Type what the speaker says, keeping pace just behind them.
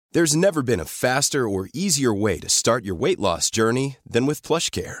There's never been a faster or easier way to start your weight loss journey than with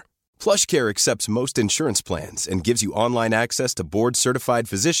PlushCare. PlushCare accepts most insurance plans and gives you online access to board-certified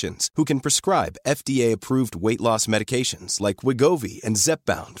physicians who can prescribe FDA-approved weight loss medications like Wegovy and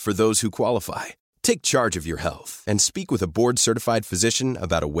Zepbound for those who qualify. Take charge of your health and speak with a board-certified physician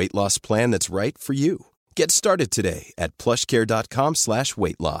about a weight loss plan that's right for you. Get started today at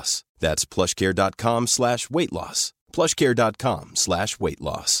plushcare.com/weight loss. That's plushcare.com/weight loss. plushcare.com/weight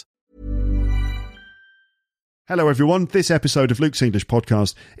loss. Hello everyone, this episode of Luke's English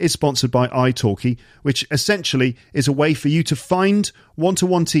Podcast is sponsored by italki, which essentially is a way for you to find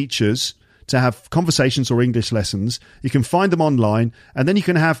one-to-one teachers to have conversations or English lessons. You can find them online, and then you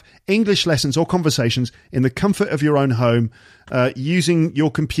can have English lessons or conversations in the comfort of your own home using your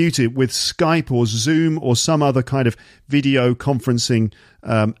computer with Skype or Zoom or some other kind of video conferencing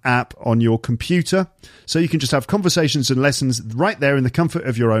app on your computer. So you can just have conversations and lessons right there in the comfort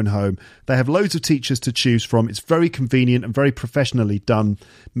of your own home. They have loads of teachers to choose from. It's very convenient and very professionally done.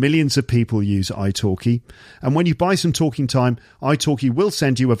 Millions of people use italki. And when you buy some talking time, italki will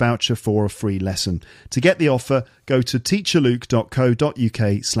send you a voucher for a free lesson. To get the offer, go to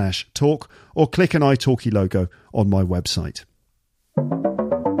teacherluke.co.uk/talk or click an italki logo on my website.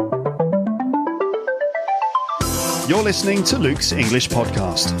 You're listening to Luke's English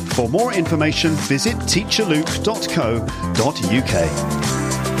Podcast. For more information, visit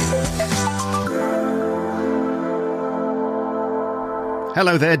teacherluke.co.uk.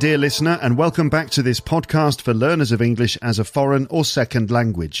 Hello there, dear listener, and welcome back to this podcast for learners of English as a foreign or second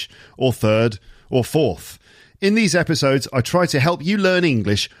language, or third or fourth. In these episodes, I try to help you learn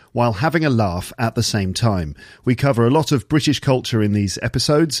English while having a laugh at the same time. We cover a lot of British culture in these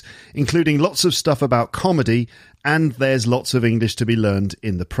episodes, including lots of stuff about comedy, and there's lots of English to be learned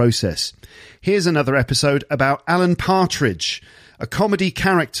in the process. Here's another episode about Alan Partridge, a comedy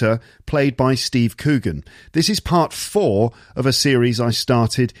character played by Steve Coogan. This is part 4 of a series I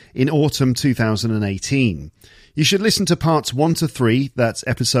started in autumn 2018. You should listen to parts 1 to 3, that's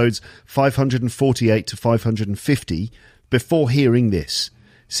episodes 548 to 550, before hearing this.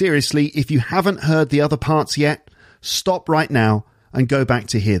 Seriously, if you haven't heard the other parts yet, stop right now and go back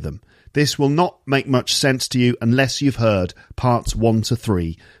to hear them. This will not make much sense to you unless you've heard parts 1 to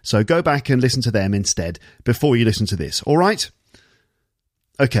 3, so go back and listen to them instead before you listen to this, alright?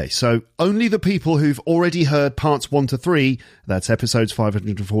 Okay, so only the people who've already heard parts 1 to 3, that's episodes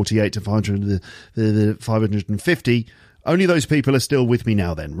 548 to 550, only those people are still with me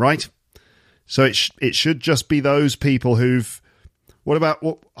now then, right? So it should just be those people who've... What about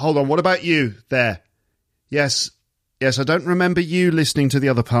you there? Yes, I don't remember you listening to the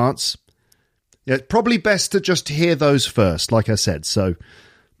other parts. Yeah, it's probably best to just hear those first, like I said, so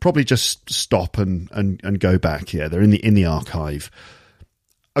probably just stop and go back. Yeah, they're in the archive.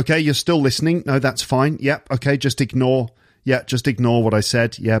 Okay, you're still listening. No, that's fine. Yep. Okay, just ignore what I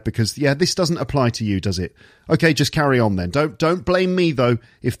said. Yeah, because this doesn't apply to you, does it? Okay, just carry on then. Don't blame me though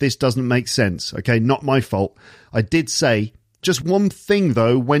if this doesn't make sense. Okay, not my fault. I did say just one thing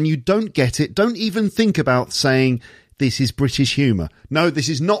though, when you don't get it, don't even think about saying this is British humour. No, this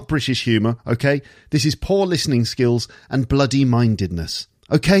is not British humour, okay? This is poor listening skills and bloody mindedness.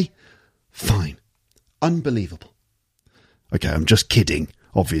 Okay? Fine. Unbelievable. Okay, I'm just kidding.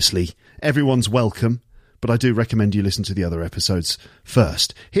 Obviously, everyone's welcome, but I do recommend you listen to the other episodes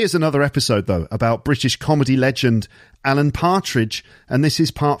first. Here's another episode, though, about British comedy legend Alan Partridge, and this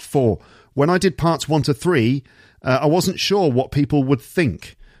is part 4. When I did parts 1 to 3, I wasn't sure what people would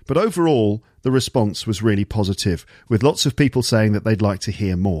think, but overall, the response was really positive, with lots of people saying that they'd like to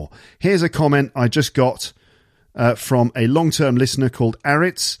hear more. Here's a comment I just got from a long-term listener called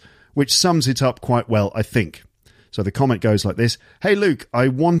Aritz, which sums it up quite well, I think. So the comment goes like this. Hey Luke, I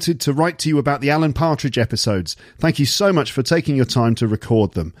wanted to write to you about the Alan Partridge episodes. Thank you so much for taking your time to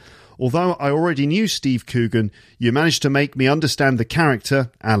record them. Although I already knew Steve Coogan, you managed to make me understand the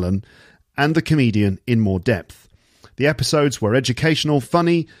character, Alan, and the comedian in more depth. The episodes were educational,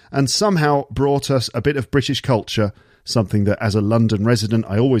 funny, and somehow brought us a bit of British culture, something that as a London resident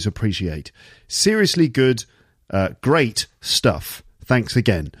I always appreciate. Seriously good, great stuff. Thanks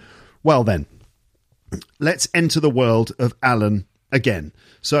again. Well then, let's enter the world of Alan again.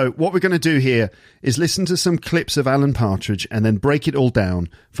 So what we're going to do here is listen to some clips of Alan Partridge and then break it all down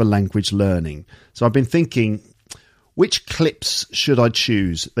for language learning. So I've been thinking, which clips should I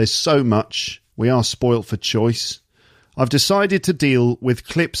choose? There's so much. We are spoilt for choice. I've decided to deal with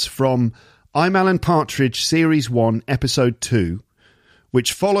clips from I'm Alan Partridge Series 1, Episode 2,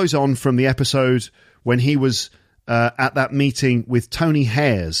 which follows on from the episode when he was at that meeting with Tony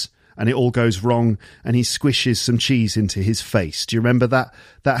Hayers. and it all goes wrong and he squishes some cheese into his face. Do you remember that?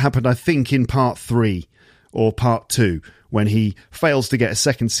 That happened, I think, in part 3 or part 2, when he fails to get a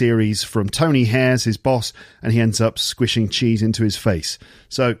second series from Tony Hayes, his boss, and he ends up squishing cheese into his face.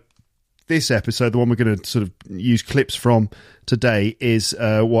 So this episode, the one we're going to sort of use clips from today, is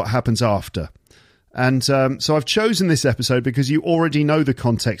what happens after. And so I've chosen this episode because you already know the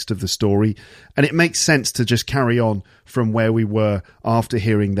context of the story, and it makes sense to just carry on from where we were after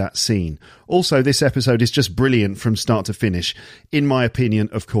hearing that scene. Also, this episode is just brilliant from start to finish. In my opinion,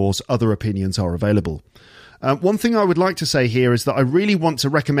 of course, other opinions are available. One thing I would like to say here is that I really want to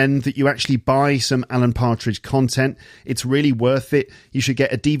recommend that you actually buy some Alan Partridge content. It's really worth it. You should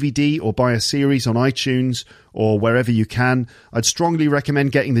get a DVD or buy a series on iTunes or wherever you can. I'd strongly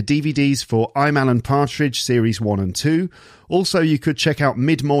recommend getting the DVDs for I'm Alan Partridge, Series 1 and 2. Also, you could check out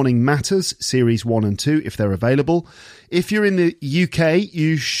Mid-Morning Matters, Series 1 and 2, if they're available. If you're in the UK,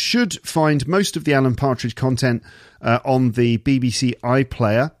 you should find most of the Alan Partridge content on the BBC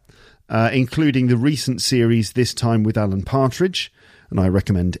iPlayer. Including the recent series This Time with Alan Partridge, and I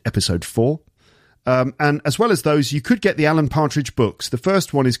recommend episode 4. And as well as those, you could get the Alan Partridge books. The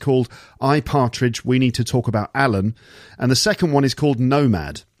first one is called I, Partridge, We Need to Talk About Alan, and the second one is called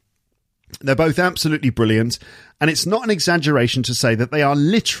Nomad. They're both absolutely brilliant, and it's not an exaggeration to say that they are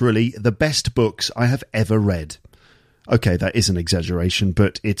literally the best books I have ever read. Okay, that is an exaggeration,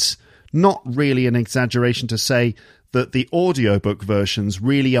 but it's not really an exaggeration to say that the audiobook versions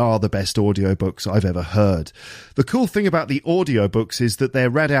really are the best audiobooks I've ever heard. The cool thing about the audiobooks is that they're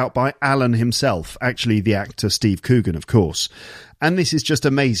read out by Alan himself, actually the actor Steve Coogan, of course. And this is just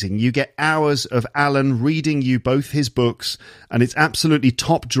amazing. You get hours of Alan reading you both his books, and it's absolutely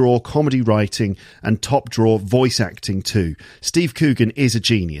top-drawer comedy writing and top-drawer voice acting too. Steve Coogan is a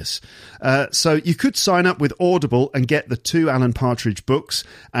genius. So you could sign up with Audible and get the 2 Alan Partridge books,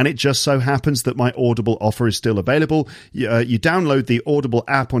 and it just so happens that my Audible offer is still available. You download the Audible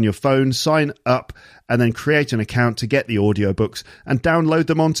app on your phone, sign up, and then create an account to get the audiobooks and download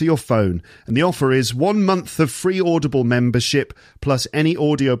them onto your phone. And the offer is 1 month of free Audible membership plus any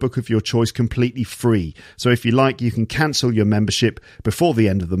audiobook of your choice completely free. So if you like, you can cancel your membership before the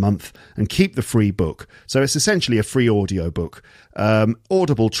end of the month and keep the free book. So it's essentially a free audiobook.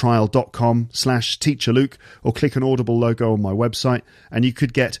 audibletrial.com/teacherluke, or click an Audible logo on my website and you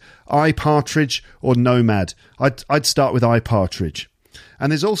could get I, Partridge or Nomad. I'd start with I, Partridge.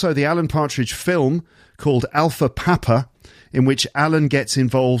 And there's also the Alan Partridge film called Alpha Papa, in which Alan gets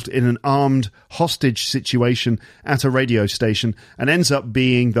involved in an armed hostage situation at a radio station and ends up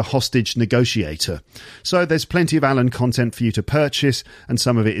being the hostage negotiator. So there's plenty of Alan content for you to purchase, and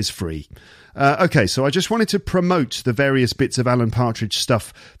some of it is free. Okay, so I just wanted to promote the various bits of Alan Partridge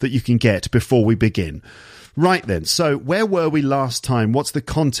stuff that you can get before we begin. Right then, so where were we last time? What's the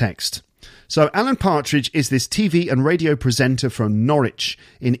context? So Alan Partridge is this TV and radio presenter from Norwich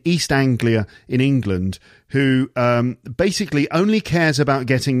in East Anglia in England who basically only cares about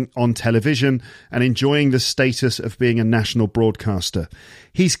getting on television and enjoying the status of being a national broadcaster.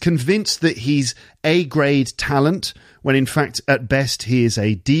 He's convinced that he's A-grade talent, when in fact, at best, he is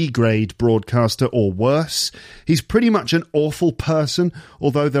a D-grade broadcaster or worse. He's pretty much an awful person,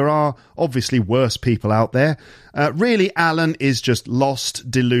 although there are obviously worse people out there. Really, Alan is just lost,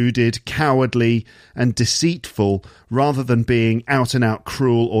 deluded, cowardly, and deceitful, rather than being out-and-out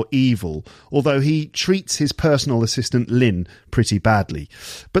cruel or evil, although he treats his personal assistant Lynn pretty badly.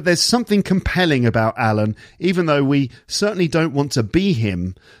 But there's something compelling about Alan. Even though we certainly don't want to be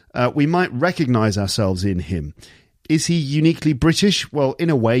him, we might recognise ourselves in him. Is he uniquely British? Well, in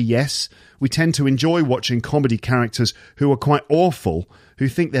a way, yes. We tend to enjoy watching comedy characters who are quite awful, who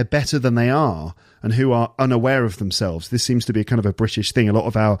think they're better than they are, and who are unaware of themselves. This seems to be kind of a British thing. A lot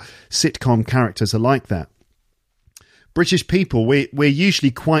of our sitcom characters are like that. British people, we're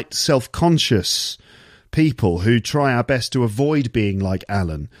usually quite self-conscious people who try our best to avoid being like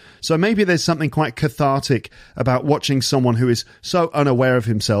Alan. So maybe there's something quite cathartic about watching someone who is so unaware of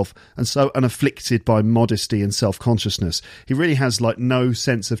himself and so unafflicted by modesty and self-consciousness. He really has like no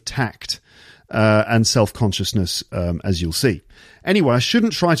sense of tact and self-consciousness, as you'll see. Anyway, I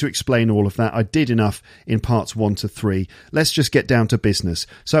shouldn't try to explain all of that. I did enough in parts 1 to 3. Let's just get down to business.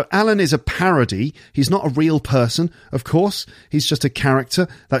 So Alan is a parody. He's not a real person, of course. He's just a character.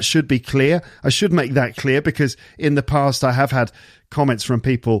 That should be clear. I should make that clear because in the past I have had comments from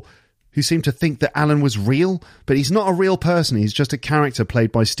people who seem to think that Alan was real, but he's not a real person. He's just a character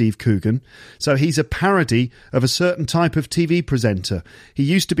played by Steve Coogan. So he's a parody of a certain type of TV presenter. He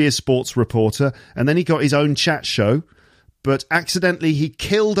used to be a sports reporter, and then he got his own chat show, but accidentally he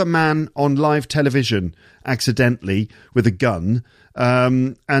killed a man on live television, accidentally, with a gun.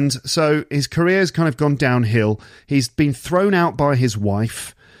 And so his career's kind of gone downhill. He's been thrown out by his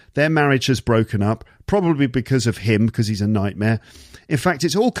wife. Their marriage has broken up, probably because of him, because he's a nightmare. In fact,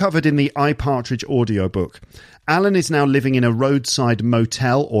 it's all covered in the iPartridge audiobook. Alan is now living in a roadside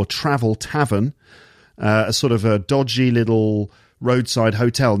motel or travel tavern, a sort of a dodgy little roadside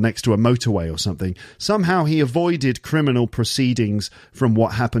hotel next to a motorway or something. Somehow he avoided criminal proceedings from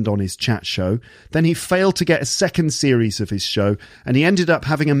what happened on his chat show. Then he failed to get a second series of his show, and he ended up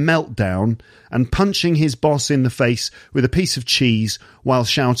having a meltdown and punching his boss in the face with a piece of cheese while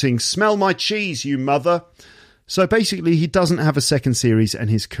shouting, "Smell my cheese, you mother!" So basically he doesn't have a second series and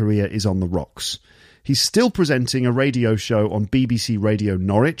his career is on the rocks. He's still presenting a radio show on BBC Radio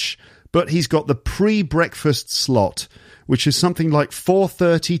Norwich, but he's got the pre-breakfast slot, which is something like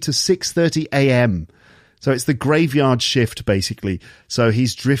 4:30 to 6:30 a.m. So it's the graveyard shift, basically. So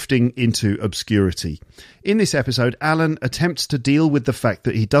he's drifting into obscurity. In this episode, Alan attempts to deal with the fact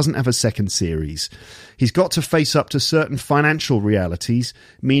that he doesn't have a second series. He's got to face up to certain financial realities,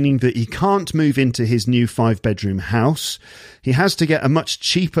 meaning that he can't move into his new 5-bedroom house. He has to get a much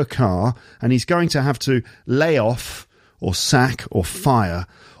cheaper car, and he's going to have to lay off or sack or fire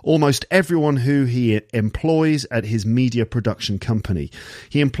almost everyone who he employs at his media production company.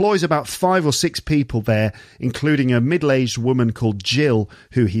 He employs about 5 or 6 people there, including a middle-aged woman called Jill,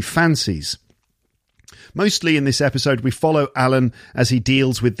 who he fancies. Mostly in this episode, we follow Alan as he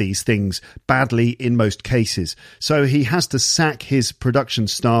deals with these things, badly in most cases. So he has to sack his production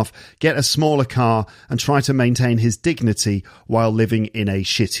staff, get a smaller car, and try to maintain his dignity while living in a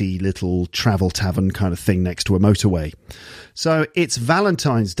shitty little travel tavern kind of thing next to a motorway. So it's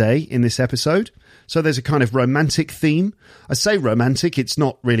Valentine's Day in this episode. So there's a kind of romantic theme. I say romantic, it's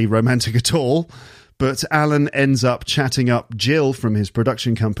not really romantic at all. But Alan ends up chatting up Jill from his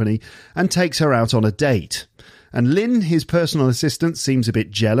production company and takes her out on a date. And Lynn, his personal assistant, seems a bit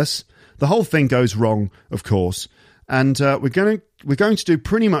jealous. The whole thing goes wrong, of course. And we're going to do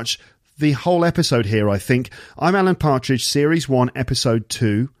pretty much the whole episode here, I think. I'm Alan Partridge, Series 1, Episode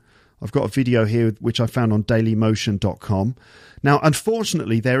 2. I've got a video here which I found on dailymotion.com. Now,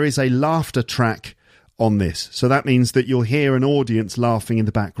 unfortunately, there is a laughter track on this. So that means that you'll hear an audience laughing in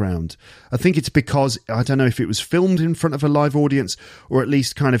the background. I think it's because, I don't know if it was filmed in front of a live audience or at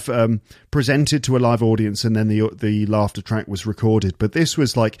least kind of presented to a live audience and then the laughter track was recorded. But this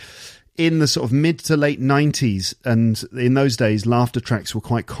was like in the sort of mid to late 90s, and in those days, laughter tracks were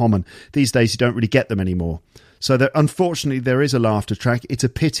quite common. These days, you don't really get them anymore. So unfortunately, there is a laughter track. It's a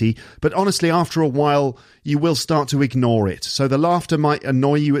pity. But honestly, after a while, you will start to ignore it. So the laughter might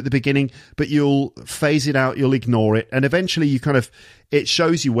annoy you at the beginning, but you'll phase it out. You'll ignore it. And eventually, it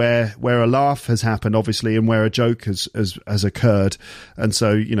shows you where a laugh has happened, obviously, and where a joke has occurred. And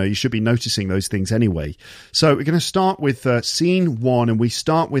so, you should be noticing those things anyway. So we're going to start with scene 1. And we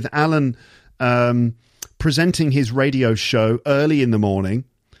start with Alan presenting his radio show early in the morning.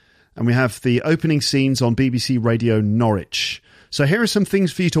 And we have the opening scenes on BBC Radio Norwich. So here are some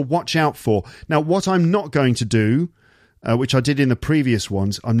things for you to watch out for. Now, what I'm not going to do, which I did in the previous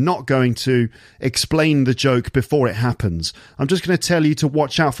ones, I'm not going to explain the joke before it happens. I'm just going to tell you to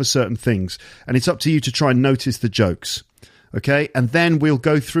watch out for certain things. And it's up to you to try and notice the jokes. Okay? And then we'll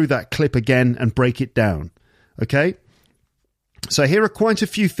go through that clip again and break it down. Okay? So here are quite a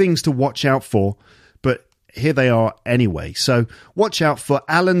few things to watch out for. But here they are anyway. So watch out for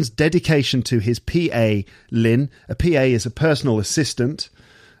Alan's dedication to his PA, Lynn. A PA is a personal assistant,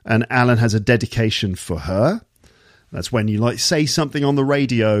 and Alan has a dedication for her. That's when you say something on the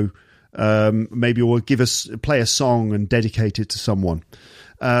radio, maybe we'll play a song and dedicate it to someone.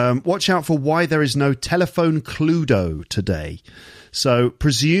 Watch out for why there is no telephone Cluedo today. So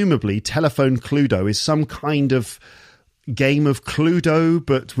presumably telephone Cluedo is some kind of game of Cluedo,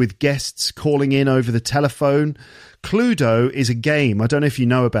 but with guests calling in over the telephone. Cluedo is a game, I don't know if you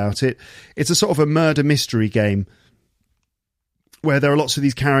know about it. It's a sort of a murder mystery game where there are lots of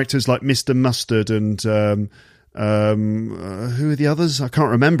these characters like Mr. Mustard and who are the others? I can't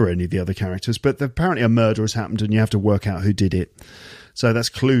remember any of the other characters, but apparently a murder has happened and you have to work out who did it. So that's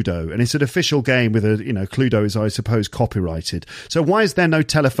Cluedo, and it's an official game with Cluedo is, I suppose, copyrighted. So why is there no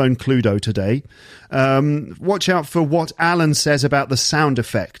telephone Cluedo today? Watch out for what Alan says about the sound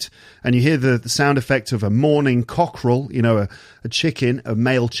effect. And you hear the sound effect of a morning cockerel, a chicken, a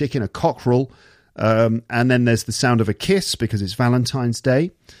male chicken, a cockerel. And then there's the sound of a kiss because it's Valentine's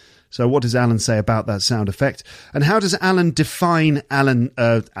Day. So what does Alan say about that sound effect? And how does Alan define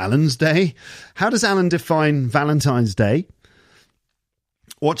Alan's Day? How does Alan define Valentine's Day?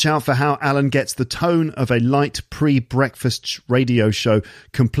 Watch out for how Alan gets the tone of a light pre-breakfast radio show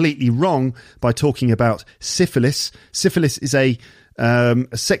completely wrong by talking about syphilis. Syphilis is a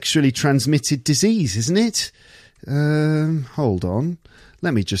sexually transmitted disease, isn't it? Hold on.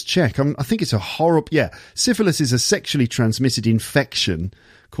 Let me just check. I think it's a horrible... Yeah, syphilis is a sexually transmitted infection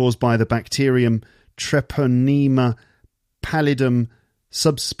caused by the bacterium Treponema pallidum,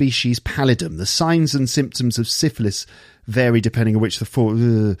 subspecies pallidum. The signs and symptoms of syphilis vary depending on which the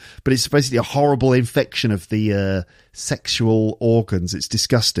form... but it's basically a horrible infection of the sexual organs. It's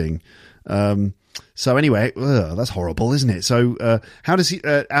disgusting. So anyway, that's horrible, isn't it? So how does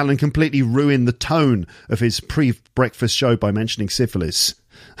Alan completely ruin the tone of his pre-breakfast show by mentioning syphilis?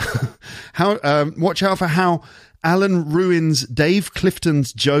 Watch out for how Alan ruins Dave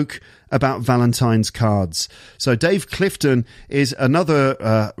Clifton's joke about Valentine's cards. So Dave Clifton is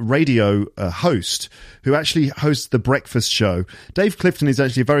another radio host who actually hosts the breakfast show. Dave Clifton is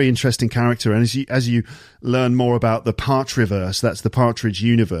actually a very interesting character, and as you learn more about the Partridgeverse, that's the Partridge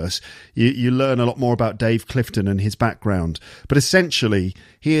universe, you learn a lot more about Dave Clifton and his background. But essentially,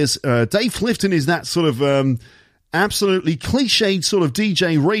 Dave Clifton is that sort of... absolutely cliched sort of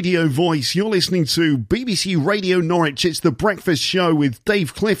DJ radio voice. You're listening to BBC Radio Norwich. It's the breakfast show with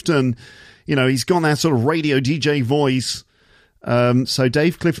Dave Clifton. You know, he's got that sort of radio DJ voice. So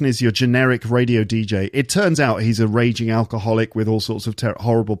Dave Clifton is your generic radio DJ. It turns out he's a raging alcoholic with all sorts of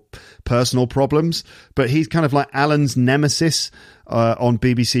horrible personal problems, but he's kind of like Alan's nemesis on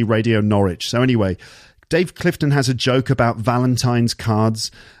BBC Radio Norwich. So anyway, Dave Clifton has a joke about Valentine's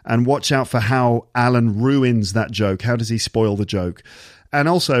cards, and watch out for how Alan ruins that joke. How does he spoil the joke? And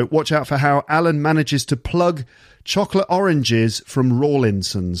also, watch out for how Alan manages to plug chocolate oranges from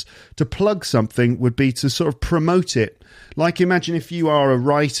Rawlinson's. To plug something would be to sort of promote it. Like, imagine if you are a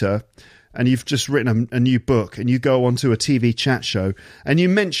writer and you've just written a new book and you go onto a TV chat show and you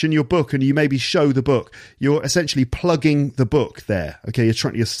mention your book and you maybe show the book. You're essentially plugging the book there. Okay,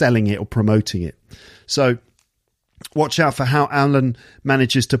 you're selling it or promoting it. So watch out for how Alan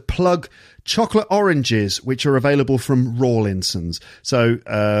manages to plug chocolate oranges, which are available from Rawlinson's. So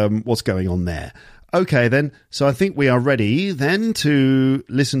what's going on there? Okay, then. So I think we are ready then to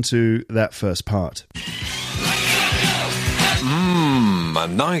listen to that first part. A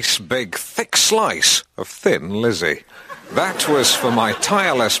nice big thick slice of Thin Lizzy. That was for my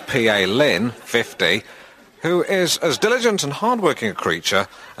tireless PA Lynn, 50, who is as diligent and hard-working a creature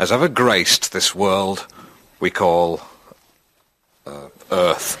as ever graced this world we call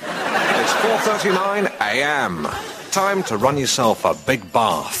Earth. It's 4:39 a.m. Time to run yourself a big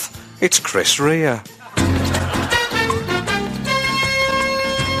bath. It's Chris Rea.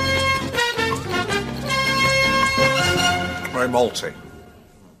 Very malty.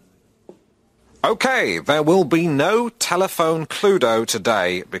 OK, there will be no telephone Cluedo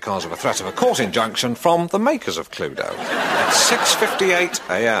today because of a threat of a court injunction from the makers of Cluedo. It's 6:58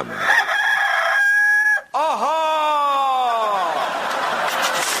 a.m. Aha!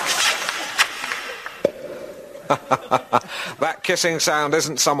 That kissing sound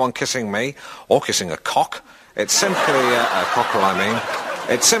isn't someone kissing me or kissing a cock. It's simply a cockerel, I mean.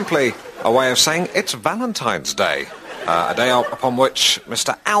 It's simply a way of saying it's Valentine's Day, a day upon which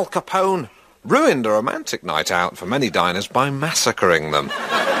Mr. Al Capone ruined a romantic night out for many diners by massacring them.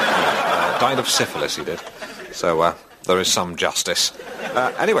 Died of syphilis, he did. So there is some justice.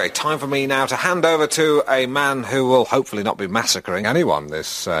 Anyway, time for me now to hand over to a man who will hopefully not be massacring anyone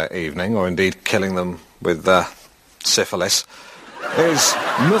this evening, or indeed killing them with syphilis. Is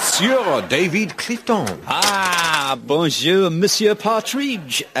Monsieur David Clifton. Ah, bonjour, Monsieur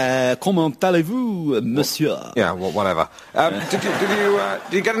Partridge. Comment allez-vous, Monsieur? Yeah, well, whatever. Did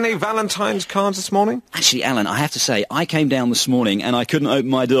you get any Valentine's cards this morning? Actually, Alan, I have to say, I came down this morning and I couldn't open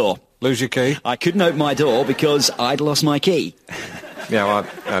my door. Lose your key? I couldn't open my door because I'd lost my key. Yeah, well,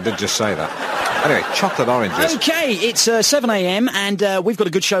 I did just say that. Anyway, chocolate oranges. OK, it's 7 a.m. and we've got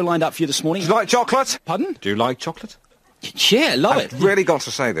a good show lined up for you this morning. Do you like chocolate? Pardon? Do you like chocolate? Yeah, love it. I've really got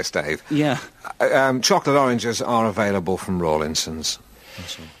to say this, Dave. Yeah. Chocolate oranges are available from Rawlinson's.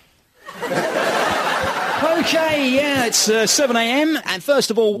 OK, yeah, it's 7 a.m. and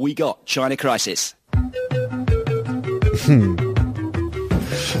first of all, we got China Crisis.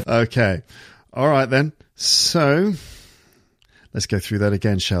 Okay. All right, then. So let's go through that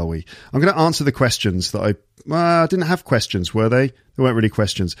again, shall we? I'm going to answer the questions that I didn't have questions, were they? They weren't really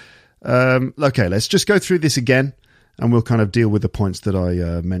questions. Okay, let's just go through this again. And we'll kind of deal with the points that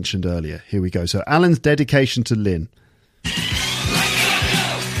I mentioned earlier. Here we go. So, Alan's dedication to Lynn.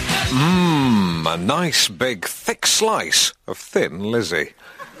 A nice big thick slice of Thin Lizzy.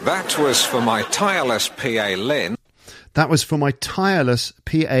 That was for my tireless PA Lynn. That was for my tireless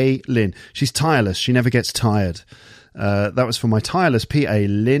PA Lynn. She's tireless. She never gets tired. That was for my tireless PA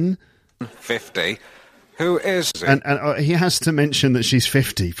Lynn. 50. Who is... And he has to mention that she's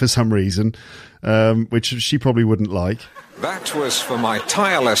 50 for some reason, which she probably wouldn't like. That was for my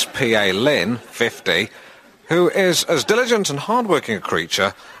tireless PA Lynn, 50, who is as diligent and hard-working a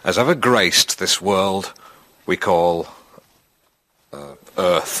creature as ever graced this world we call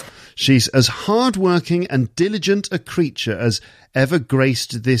Earth. She's as hard-working and diligent a creature as ever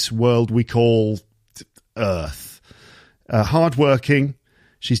graced this world we call Earth. Hard-working,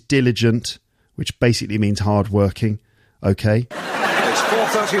 she's diligent, which basically means hard-working. Okay. It's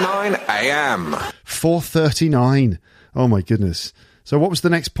 4:39 a.m. 4:39. Oh, my goodness. So what was the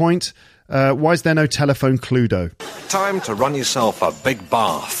next point? Why is there no telephone Cluedo? Time to run yourself a big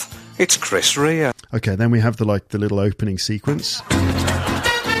bath. It's Chris Rea. Okay, then we have the little opening sequence.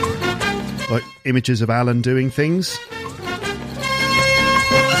 Like images of Alan doing things.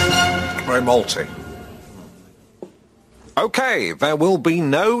 Very malty. OK, there will be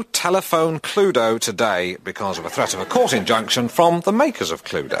no telephone Cluedo today because of a threat of a court injunction from the makers of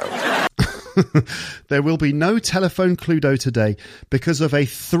Cluedo. There will be no telephone Cluedo today because of a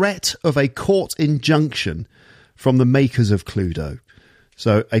threat of a court injunction from the makers of Cluedo.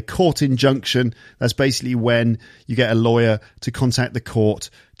 So a court injunction, that's basically when you get a lawyer to contact the court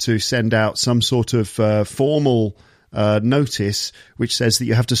to send out some sort of formal notice which says that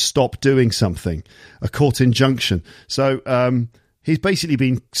you have to stop doing something, a court injunction. So he's basically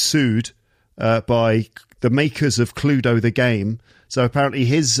been sued by the makers of Cluedo the game. So apparently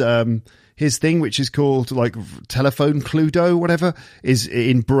his thing, which is called like telephone Cluedo, whatever, is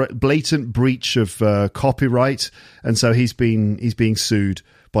in blatant breach of copyright, and so he's being sued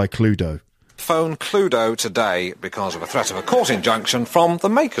by Cluedo. Phone Cluedo today because of a threat of a court injunction from the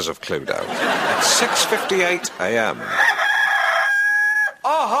makers of Cluedo. It's 6:58 a.m.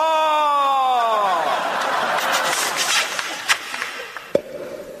 Aha!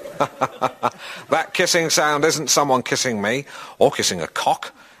 That kissing sound isn't someone kissing me or kissing a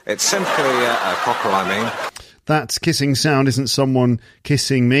cock. It's simply a cockerel, I mean. That kissing sound isn't someone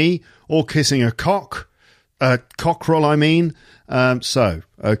kissing me or kissing a cock. Cockerel, I mean.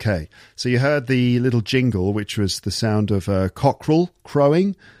 Okay. So you heard the little jingle, which was the sound of a cockerel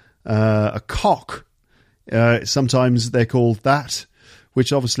crowing. A cock. Sometimes they're called that,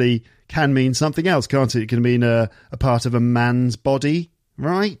 which obviously can mean something else, can't it? It can mean a part of a man's body,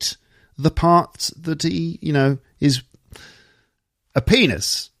 right? The part that he, is a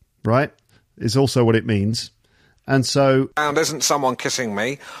penis, right, is also what it means. And so... Sound isn't someone kissing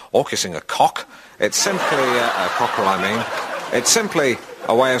me or kissing a cock. It's simply a cockerel, I mean. It's simply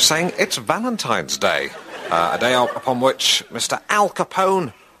a way of saying it's Valentine's Day, a day upon which Mr. Al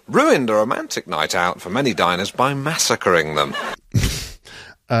Capone ruined a romantic night out for many diners by massacring them.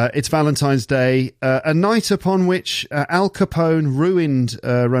 It's Valentine's Day, a night upon which Al Capone ruined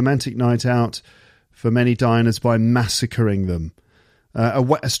a romantic night out for many diners by massacring them.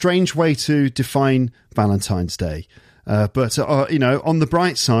 A strange way to define Valentine's Day. But on the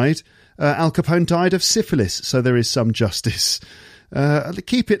bright side, Al Capone died of syphilis, so there is some justice.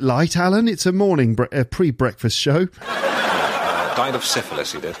 Keep it light, Alan. It's a morning pre-breakfast show. Died of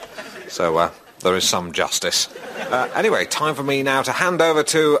syphilis, he did. So there is some justice. Anyway, time for me now to hand over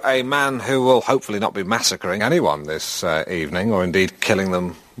to a man who will hopefully not be massacring anyone this evening, or indeed killing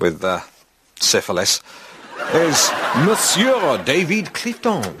them with syphilis. Is Monsieur David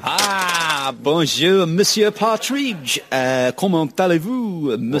Clifton. Ah, bonjour, Monsieur Partridge. Comment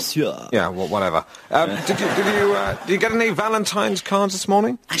allez-vous, Monsieur? Yeah, well, whatever. Did you get any Valentine's cards this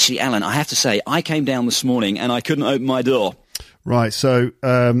morning? Actually, Alan, I have to say, I came down this morning and I couldn't open my door. Right, so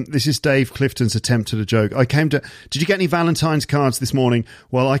this is Dave Clifton's attempt at a joke. Did you get any Valentine's cards this morning?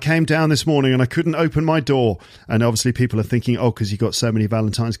 Well, I came down this morning and I couldn't open my door. And obviously people are thinking, because you got so many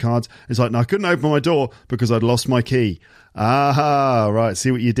Valentine's cards. It's like, no, I couldn't open my door because I'd lost my key. Aha, right,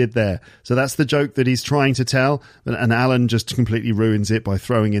 see what you did there. So that's the joke that he's trying to tell, and Alan just completely ruins it by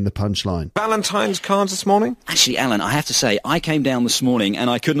throwing in the punchline. Valentine's cards this morning? Actually, Alan, I have to say, I came down this morning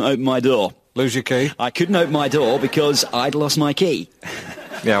and I couldn't open my door. Lose your key? I couldn't open my door because I'd lost my key.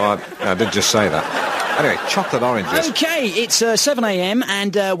 Yeah, well, I did just say that. Anyway, chocolate oranges. OK, it's 7 a.m.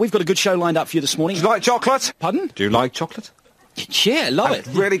 and we've got a good show lined up for you this morning. Do you like chocolate? Pardon? Do you like chocolate? Yeah, love it.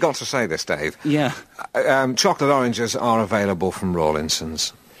 I've really got to say this, Dave. Yeah. Chocolate oranges are available from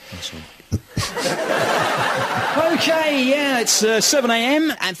Rawlinson's. OK, yeah, it's 7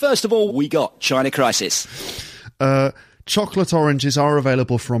 a.m. and first of all, we got China Crisis. Chocolate oranges are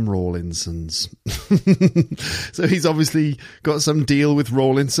available from Rawlinson's. So he's obviously got some deal with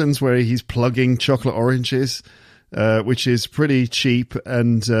Rawlinson's where he's plugging chocolate oranges. which is pretty cheap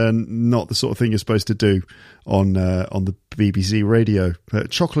and not the sort of thing you're supposed to do on the BBC radio.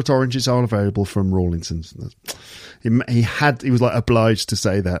 Chocolate oranges are available from Rawlinson's. He was like obliged to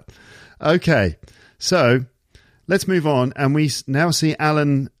say that. Okay, so let's move on, and we now see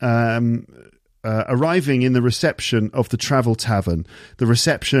Alan arriving in the reception of the Travel Tavern. The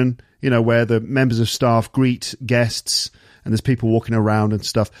reception, where the members of staff greet guests, and there's people walking around and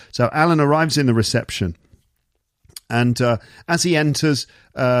stuff. So Alan arrives in the reception, and as he enters,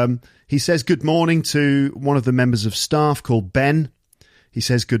 he says good morning to one of the members of staff called Ben. He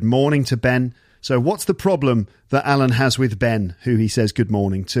says good morning to Ben. So what's the problem that Alan has with Ben, who he says good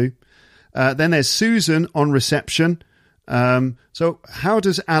morning to? Then there's Susan on reception. So how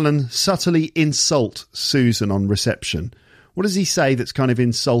does Alan subtly insult Susan on reception? What does he say that's kind of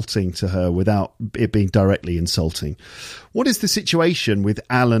insulting to her without it being directly insulting? What is the situation with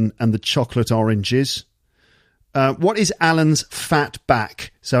Alan and the chocolate oranges? What is Alan's fat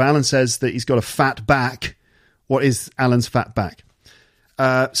back? So Alan says that he's got a fat back. What is Alan's fat back?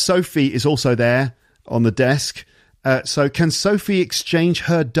 Sophie is also there on the desk. So can Sophie exchange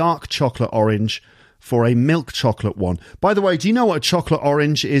her dark chocolate orange for a milk chocolate one? By the way, do you know what a chocolate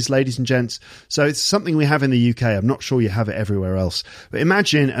orange is, ladies and gents? So it's something we have in the UK. I'm not sure you have it everywhere else. But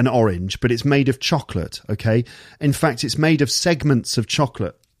imagine an orange, but it's made of chocolate, okay? In fact, it's made of segments of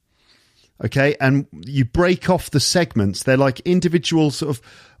chocolate, okay? And you break off the segments. They're like individual sort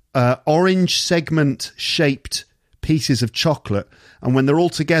of orange segment-shaped pieces of chocolate, and when they're all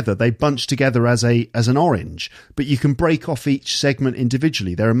together, they bunch together as an orange. But you can break off each segment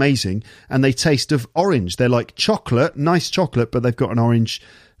individually. They're amazing, and they taste of orange. They're like chocolate, nice chocolate, but they've got an orange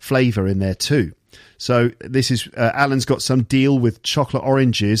flavour in there too. So this is Alan's got some deal with chocolate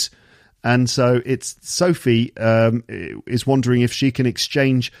oranges, and so it's Sophie is wondering if she can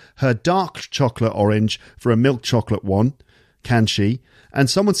exchange her dark chocolate orange for a milk chocolate one. Can she? And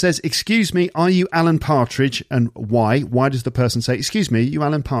someone says, excuse me, are you Alan Partridge? And why? Why does the person say, excuse me, you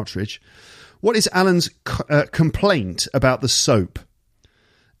Alan Partridge? What is Alan's complaint about the soap?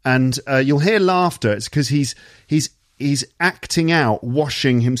 And you'll hear laughter. It's because he's acting out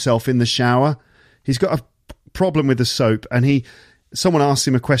washing himself in the shower. He's got a problem with the soap, and someone asks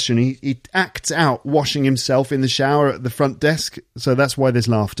him a question. He acts out washing himself in the shower at the front desk. So that's why there's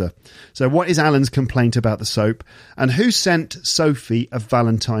laughter. So what is Alan's complaint about the soap? And who sent Sophie a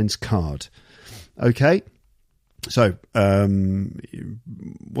Valentine's card? Okay. So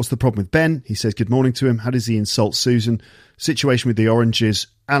what's the problem with Ben? He says good morning to him. How does he insult Susan? Situation with the oranges.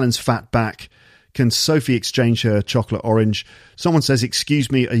 Alan's fat back. Can Sophie exchange her chocolate orange? Someone says, excuse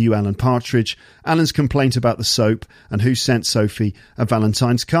me, are you Alan Partridge? Alan's complaint about the soap, and who sent Sophie a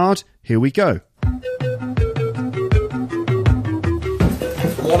Valentine's card? Here we go.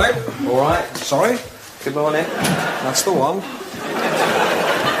 Morning. All right. Sorry? Good morning. That's the one.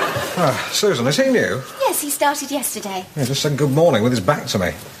 Susan, is he new? Yes, he started yesterday. He just said good morning with his back to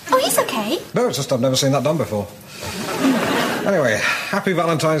me. Oh, he's okay. No, it's just I've never seen that done before. Anyway, happy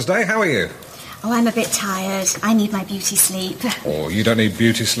Valentine's Day. How are you? Oh, I'm a bit tired. I need my beauty sleep. Oh, you don't need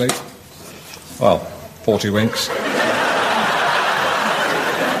beauty sleep? Well, 40 winks.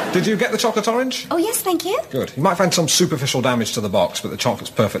 Did you get the chocolate orange? Oh, yes, thank you. Good. You might find some superficial damage to the box, but the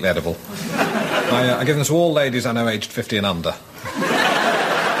chocolate's perfectly edible. I give them to all ladies I know aged 50 and under.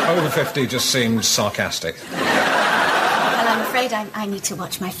 Over 50 just seems sarcastic. Well, I'm afraid I need to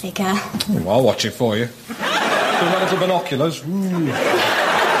watch my figure. Oh, I'll watch it for you. With my little binoculars.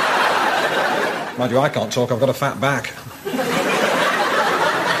 Mind you, I can't talk. I've got a fat back.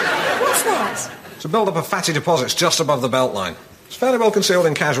 What's that? It's a build-up of fatty deposits just above the belt line. It's fairly well concealed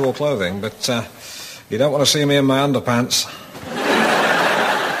in casual clothing, but you don't want to see me in my underpants.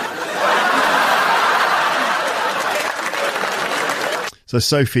 So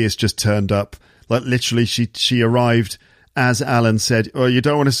Sophie has just turned up. Like, literally, she arrived as Alan said, oh, you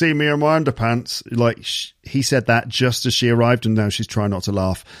don't want to see me in my underpants. Like, he said that just as she arrived, and now she's trying not to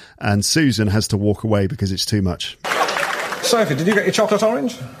laugh. And Susan has to walk away because it's too much. Sophie, did you get your chocolate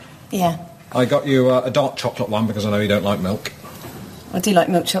orange? Yeah. I got you a dark chocolate one because I know you don't like milk. I do like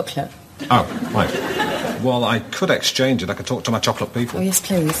milk chocolate. Oh, right. Well, I could exchange it. I could talk to my chocolate people. Oh, yes,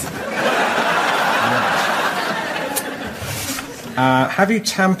 please. Have you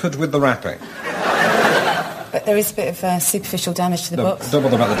tampered with the wrapping? But there is a bit of superficial damage to the box. Don't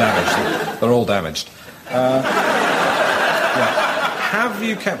bother about the damage. They're all damaged. Yeah. Have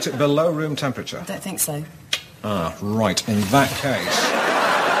you kept it below room temperature? I don't think so. Ah, right. In that case,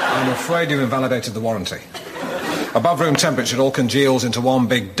 I'm afraid you've invalidated the warranty. Above room temperature, it all congeals into one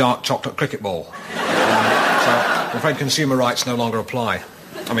big dark chocolate cricket ball. So I'm afraid consumer rights no longer apply.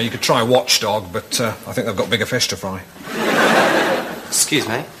 I mean, you could try Watchdog, but I think they've got bigger fish to fry. Excuse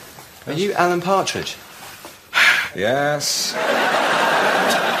me. Are you Alan Partridge? Yes.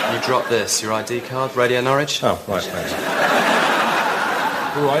 You dropped this, your ID card, Radio Norwich? Oh, right, thanks.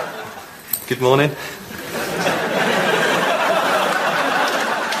 All right. Good morning.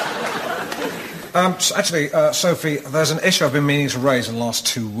 Sophie, there's an issue I've been meaning to raise in the last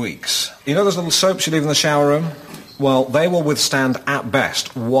 2 weeks. You know those little soaps you leave in the shower room? Well, they will withstand, at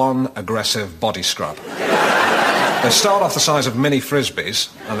best, one aggressive body scrub. They start off the size of mini Frisbees,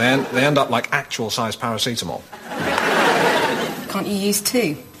 and they end up like actual-size paracetamol. Can't you use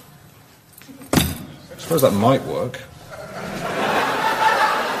 2? I suppose that might work.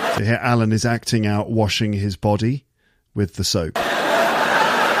 So here Alan is acting out washing his body with the soap.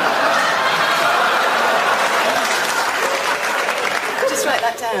 Just write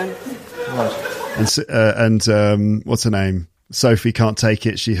that down. And what's her name? Sophie can't take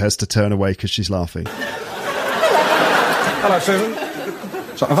it. She has to turn away because she's laughing. Hello, Susan.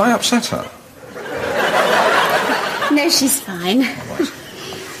 So, have I upset her? No, she's fine.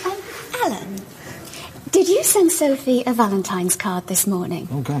 Alan, did you send Sophie a Valentine's card this morning?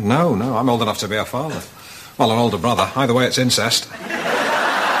 Oh, God, no. I'm old enough to be her father. Well, an older brother. Either way, it's incest. Ben?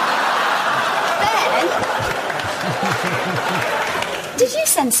 Did you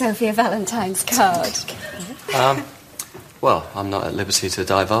send Sophie a Valentine's card? Well, I'm not at liberty to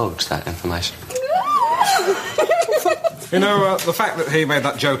divulge that information. You know, the fact that he made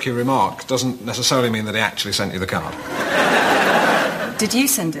that jokey remark doesn't necessarily mean that he actually sent you the card. Did you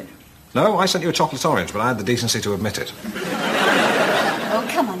send it? No, I sent you a chocolate orange, but I had the decency to admit it. Oh,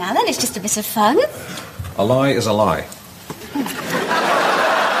 come on, Alan, it's just a bit of fun. A lie is a lie.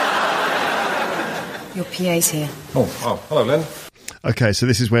 Your PA's here. Oh, hello, Lynn. Okay, so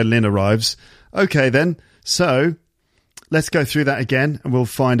this is where Lynn arrives. Okay, then. So, let's go through that again, and we'll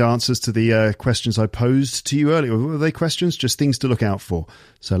find answers to the questions I posed to you earlier. Were they questions? Just things to look out for.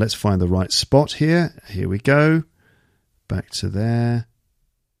 So let's find the right spot here. Here we go. Back to there.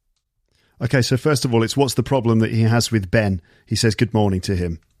 Okay, so first of all, it's what's the problem that he has with Ben? He says good morning to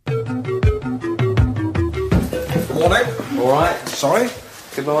him. Morning. All right. Sorry?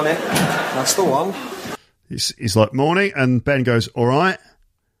 Good morning. That's the one. He's like, morning, and Ben goes, all right.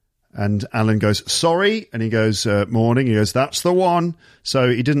 And Alan goes, sorry, and he goes, morning. He goes, that's the one. So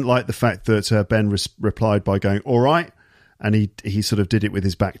he didn't like the fact that Ben replied by going, all right, and he sort of did it with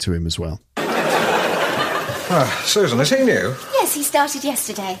his back to him as well. Susan, is he new? Yes, he started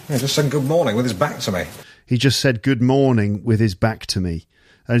yesterday. He just said good morning with his back to me. He just said good morning with his back to me.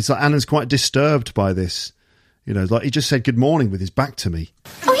 And it's like Alan's quite disturbed by this. You know, like he just said good morning with his back to me.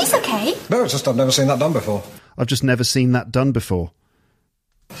 Oh, he's okay. No, it's just I've never seen that done before. I've just never seen that done before.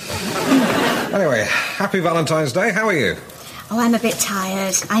 Anyway, happy Valentine's Day. How are you? Oh, I'm a bit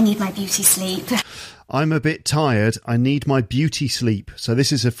tired. I need my beauty sleep. I'm a bit tired. I need my beauty sleep. So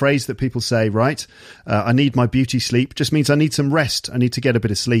this is a phrase that people say, right? I need my beauty sleep. Just means I need some rest. I need to get a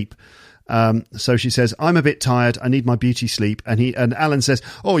bit of sleep. So she says, I'm a bit tired. I need my beauty sleep. And Alan says,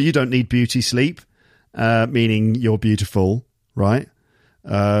 oh, you don't need beauty sleep. Meaning you're beautiful, right?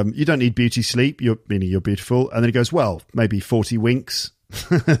 You don't need beauty sleep. Meaning you're beautiful. And then he goes, well, maybe 40 winks.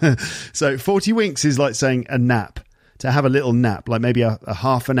 So 40 winks is like saying a nap, to have a little nap, like maybe a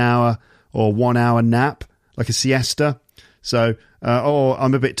half an hour or 1 hour nap, like a siesta. So,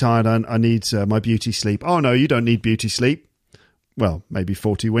 I'm a bit tired. I need my beauty sleep. Oh, no, you don't need beauty sleep. Well, maybe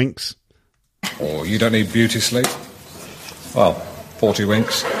 40 winks. Or you don't need beauty sleep. Well, 40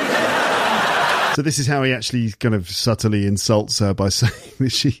 winks. So this is how he actually kind of subtly insults her by saying that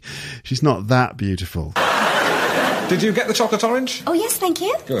she's not that beautiful. Did you get the chocolate orange? Oh, yes, thank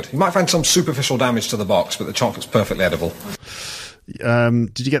you. Good. You might find some superficial damage to the box, but the chocolate's perfectly edible.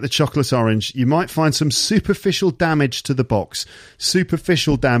 Did you get the chocolate orange? You might find some superficial damage to the box.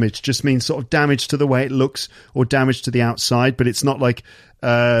 Superficial damage just means sort of damage to the way it looks or damage to the outside, but it's not like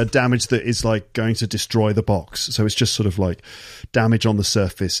damage that is like going to destroy the box. So it's just sort of like damage on the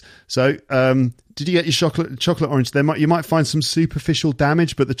surface. So did you get your chocolate orange? You might find some superficial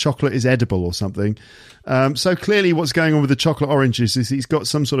damage, but the chocolate is edible or something. So clearly what's going on with the chocolate oranges is he's got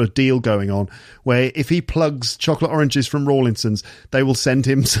some sort of deal going on where if he plugs chocolate oranges from Rawlinson's, they will send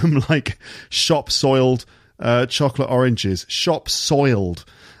him some like shop soiled chocolate oranges. Shop soiled.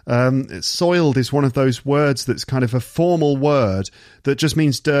 Soiled is one of those words that's kind of a formal word that just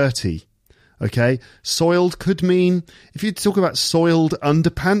means dirty. Okay, soiled could mean, if you talk about soiled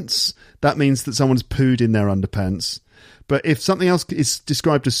underpants, that means that someone's pooed in their underpants. But if something else is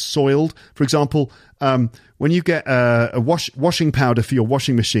described as soiled, for example, when you get a washing powder for your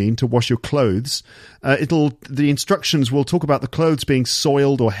washing machine to wash your clothes, the instructions will talk about the clothes being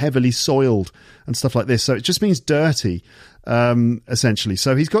soiled or heavily soiled and stuff like this. So it just means dirty, essentially.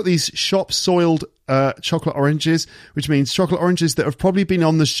 So he's got these shop soiled chocolate oranges, which means chocolate oranges that have probably been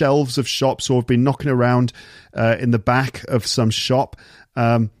on the shelves of shops or have been knocking around in the back of some shop.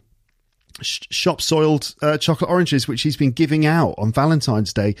 Shop soiled chocolate oranges, which he's been giving out on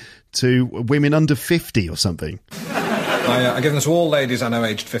Valentine's Day to women under 50 or something. I give them to all ladies I know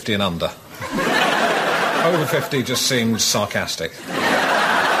aged 50 and under. Over 50 just seems sarcastic.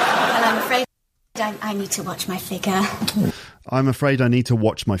 Well, I'm afraid I need to watch my figure. I'm afraid I need to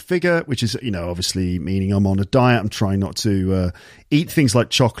watch my figure, which is, obviously meaning I'm on a diet. I'm trying not to eat things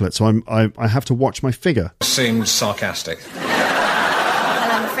like chocolate, so I have to watch my figure. Seems sarcastic.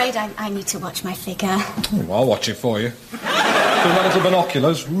 I'm afraid I need to watch my figure. Well, I'll watch it for you. With my little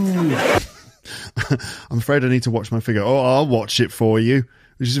binoculars. I'm afraid I need to watch my figure. Oh, I'll watch it for you,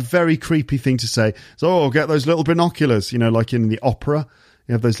 which is a very creepy thing to say. So, get those little binoculars, like in the opera.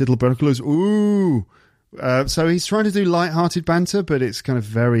 You have those little binoculars. Ooh. So he's trying to do light-hearted banter, but it's kind of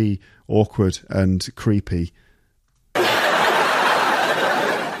very awkward and creepy. Mind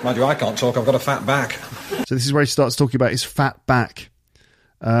you, I can't talk. I've got a fat back. So this is where he starts talking about his fat back.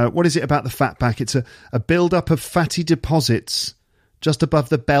 What is it about the fat back? It's a build-up of fatty deposits just above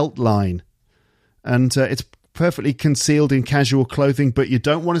the belt line. And it's perfectly concealed in casual clothing, but you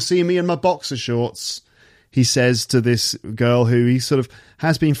don't want to see me in my boxer shorts, he says to this girl who he sort of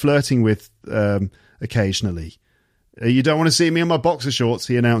has been flirting with occasionally. You don't want to see me in my boxer shorts,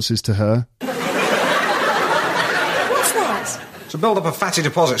 he announces to her. What's that? It's a build-up of fatty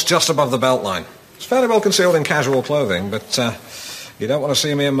deposits just above the belt line. It's fairly well concealed in casual clothing, but you don't want to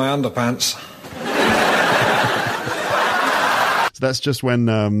see me in my underpants. So that's just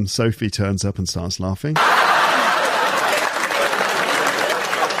when Sophie turns up and starts laughing.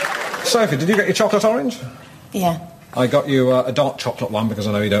 Sophie, did you get your chocolate orange? Yeah. I got you a dark chocolate one because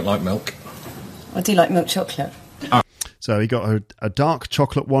I know you don't like milk. I do like milk chocolate. So he got a dark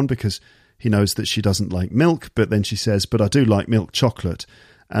chocolate one because he knows that she doesn't like milk, but then she says, but I do like milk chocolate.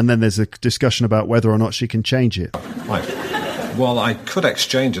 And then there's a discussion about whether or not she can change it. Right. Well, I could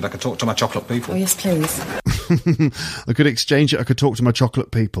exchange it. I could talk to my chocolate people. Oh, yes, please. I could exchange it. I could talk to my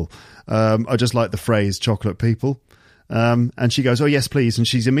chocolate people. I just like the phrase chocolate people. And she goes, oh, yes, please. And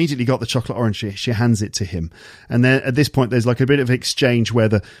she's immediately got the chocolate orange. She hands it to him. And then at this point, there's like a bit of exchange where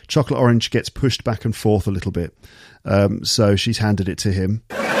the chocolate orange gets pushed back and forth a little bit. So she's handed it to him.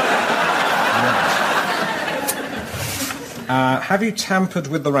 Have you tampered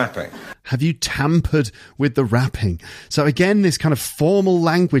with the wrapping? Have you tampered with the wrapping? So again, this kind of formal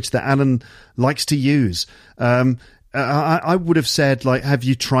language that Alan likes to use. I would have said, like, have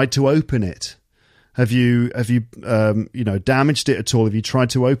you tried to open it? Have you damaged it at all? Have you tried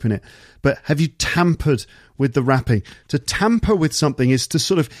to open it? But have you tampered with the wrapping? To tamper with something is to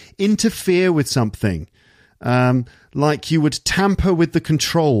sort of interfere with something. Like you would tamper with the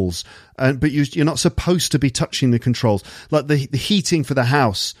controls, but you're not supposed to be touching the controls. Like the heating for the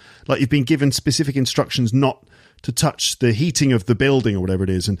house, like you've been given specific instructions not to touch the heating of the building or whatever it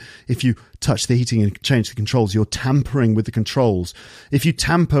is. And if you touch the heating and change the controls, you're tampering with the controls. If you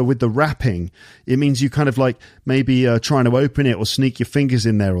tamper with the wrapping, it means you kind of like maybe trying to open it or sneak your fingers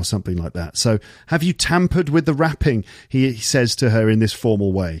in there or something like that. So have you tampered with the wrapping? He says to her in this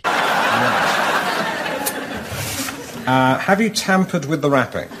formal way. Have you tampered with the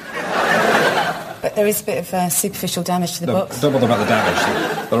wrapping? But there is a bit of superficial damage to the box. Double about the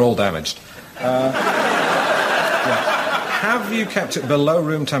damage. They're all damaged. Have you kept it below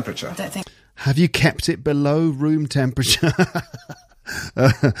room temperature? I don't think. Have you kept it below room temperature?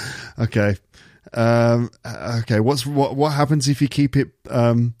 Okay. Okay. What happens if you keep it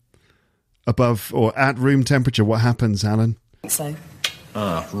above or at room temperature? What happens, Alan? I think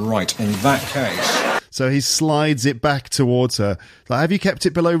so. Right. In that case. So he slides it back towards her. Like, have you kept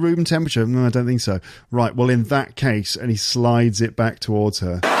it below room temperature? No, I don't think so. Right, well, in that case, and he slides it back towards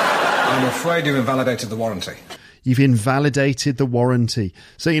her. I'm afraid you've invalidated the warranty. You've invalidated the warranty.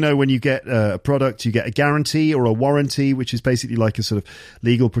 So, when you get a product, you get a guarantee or a warranty, which is basically like a sort of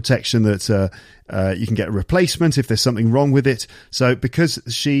legal protection that you can get a replacement if there's something wrong with it. So because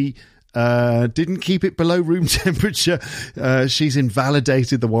she didn't keep it below room temperature, she's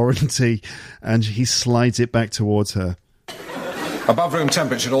invalidated the warranty, and he slides it back towards her. Above room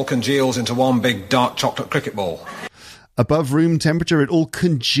temperature, it all congeals into one big dark chocolate cricket ball. Above room temperature, it all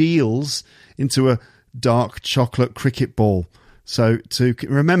congeals into a dark chocolate cricket ball. So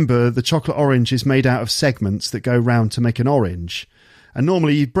remember, the chocolate orange is made out of segments that go round to make an orange. And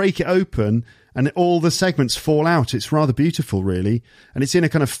normally you break it open and all the segments fall out. It's rather beautiful, really. And it's in a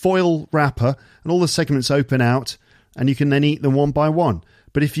kind of foil wrapper and all the segments open out and you can then eat them one by one.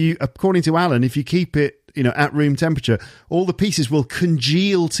 But if you, according to Alan, if you keep it, at room temperature, all the pieces will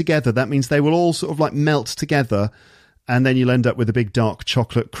congeal together. That means they will all sort of like melt together and then you'll end up with a big dark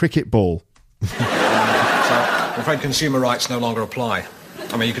chocolate cricket ball. So I'm afraid consumer rights no longer apply.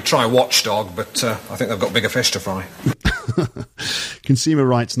 I mean, you could try Watchdog, but I think they've got bigger fish to fry. Consumer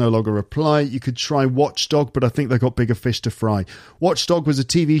rights no longer apply. You could try Watchdog, but I think they've got bigger fish to fry. Watchdog was a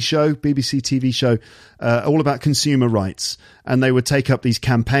TV show, BBC TV show, all about consumer rights. And they would take up these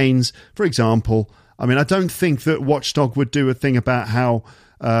campaigns. For example, I mean, I don't think that Watchdog would do a thing about how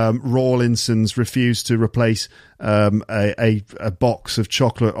Rawlinson's refused to replace a box of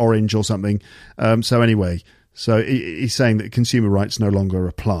chocolate orange or something. So he's saying that consumer rights no longer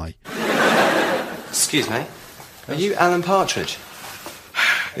apply. Excuse me. Are you Alan Partridge?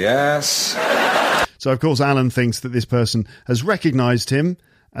 Yes. So, of course, Alan thinks that this person has recognised him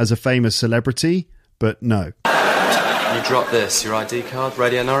as a famous celebrity, but no. You dropped this, your ID card,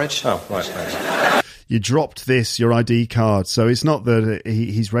 Radio Norwich? Oh, right, thanks. You dropped this, your ID card. So it's not that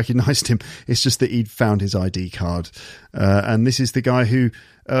he's recognised him, it's just that he'd found his ID card. And this is the guy who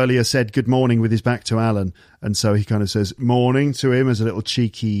earlier said good morning with his back to Alan. And so he kind of says morning to him as a little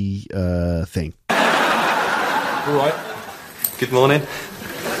cheeky thing. All right. Good morning.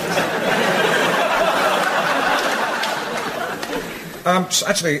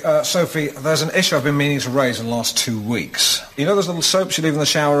 Sophie, there's an issue I've been meaning to raise in the last 2 weeks. You know those little soaps you leave in the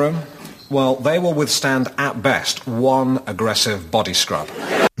shower room? Well, they will withstand, at best, one aggressive body scrub.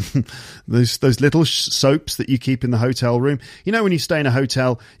 Those little soaps that you keep in the hotel room. You know when you stay in a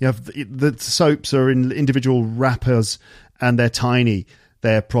hotel, you have the soaps are in individual wrappers and they're tiny.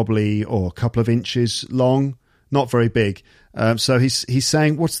 They're probably a couple of inches long, not very big. So he's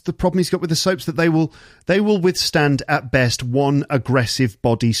saying, what's the problem he's got with the soaps? That they will withstand at best one aggressive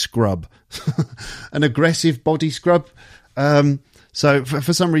body scrub. An aggressive body scrub. So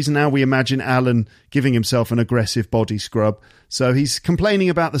for some reason now we imagine Alan giving himself an aggressive body scrub. So he's complaining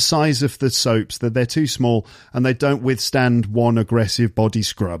about the size of the soaps, that they're too small and they don't withstand one aggressive body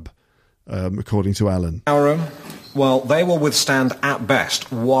scrub, according to Alan. Our room? Well, they will withstand, at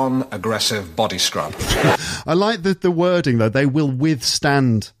best, one aggressive body scrub. I like the wording, though. They will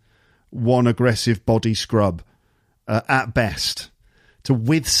withstand one aggressive body scrub, at best. To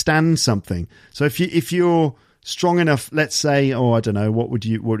withstand something. So if you're strong enough, let's say, I don't know, what would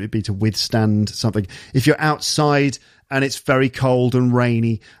it be to withstand something? If you're outside and it's very cold and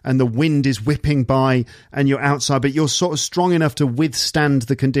rainy and the wind is whipping by and you're outside, but you're sort of strong enough to withstand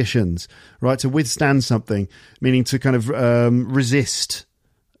the conditions, right? To withstand something, meaning to kind of resist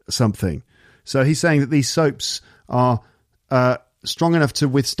something. So he's saying that these soaps are strong enough to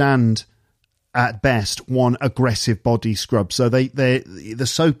withstand, at best, one aggressive body scrub. So the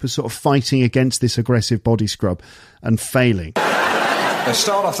soap is sort of fighting against this aggressive body scrub and failing. They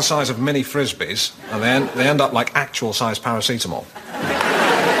start off the size of mini frisbees and then they end up like actual size paracetamol.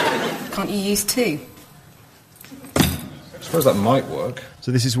 Can't you use two? I suppose that might work.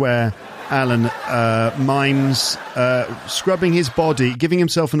 So this is where Alan mimes scrubbing his body, giving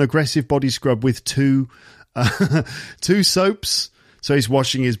himself an aggressive body scrub with two soaps. So he's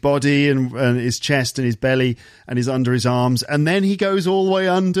washing his body and his chest and his belly and his under his arms, and then he goes all the way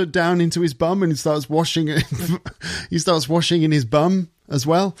down into his bum and he starts washing it. He starts washing in his bum as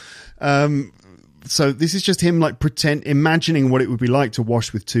well. So this is just him imagining what it would be like to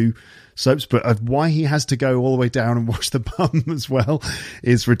wash with two soaps, but why he has to go all the way down and wash the bum as well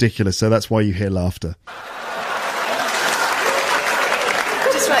is ridiculous. So that's why you hear laughter.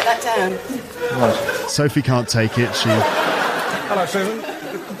 Just write that down. Right. Sophie can't take it. Hello, Susan.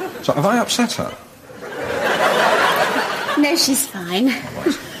 So, have I upset her? No, she's fine.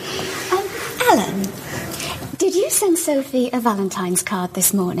 Alan, did you send Sophie a Valentine's card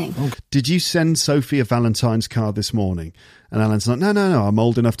this morning? Did you send Sophie a Valentine's card this morning? And Alan's like, no, I'm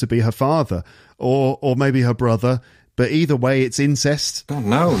old enough to be her father. Or maybe her brother. But either way, it's incest. God,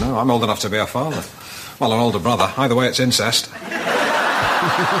 no, I'm old enough to be her father. Well, an older brother. Either way, it's incest.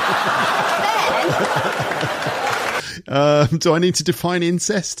 Do I need to define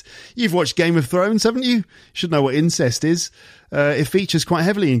incest? You've watched Game of Thrones, haven't you? You should know what incest is. It features quite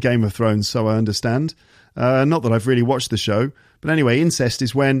heavily in Game of Thrones, so I understand. Not that I've really watched the show. But anyway, incest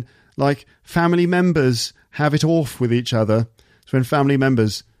is when, family members have it off with each other. It's when family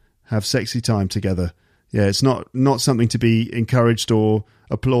members have sexy time together. Yeah, it's not something to be encouraged or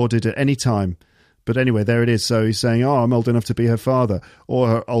applauded at any time. But anyway, there it is. So he's saying, oh, I'm old enough to be her father or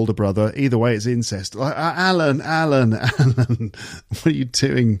her older brother. Either way, it's incest. Like, Alan, what are you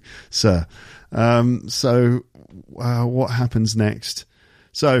doing, sir? What happens next?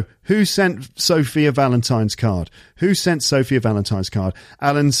 So, who sent Sophie a Valentine's card? Who sent Sophie a Valentine's card?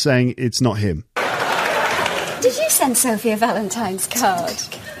 Alan's saying it's not him. Did you send Sophie a Valentine's card?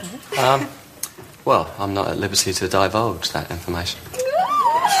 Well, I'm not at liberty to divulge that information.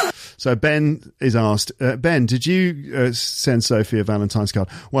 So Ben is asked, Ben, did you send Sophie a Valentine's card?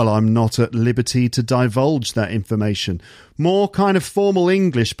 Well, I'm not at liberty to divulge that information. More kind of formal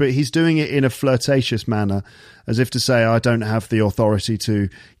English, but he's doing it in a flirtatious manner, as if to say, I don't have the authority to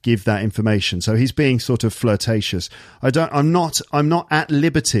give that information. So he's being sort of flirtatious. I'm not at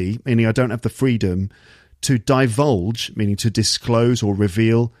liberty, meaning I don't have the freedom to divulge, meaning to disclose or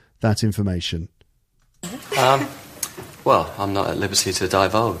reveal that information. Well, I'm not at liberty to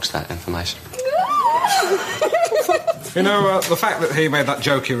divulge that information. You know, the fact that he made that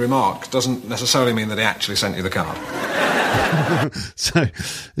jokey remark doesn't necessarily mean that he actually sent you the card. So,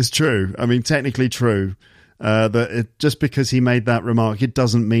 it's true. I mean, technically true. Just because he made that remark, it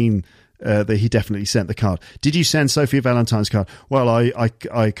doesn't mean that he definitely sent the card. Did you send Sophie a Valentine's card? Well,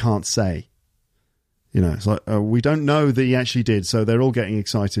 I can't say. You know, it's like, we don't know that he actually did, so they're all getting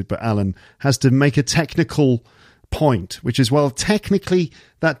excited, but Alan has to make a technical point, which is, well, technically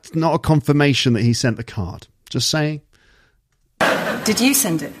that's not a confirmation that he sent the card. Just saying. Did you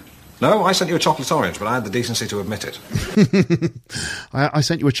send it? No, I sent you a chocolate orange, but I had the decency to admit it. I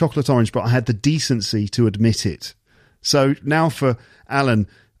sent you a chocolate orange, but I had the decency to admit it. So now for Alan,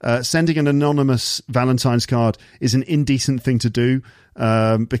 sending an anonymous Valentine's card is an indecent thing to do,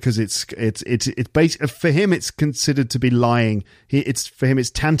 because it's for him it's considered to be lying. For him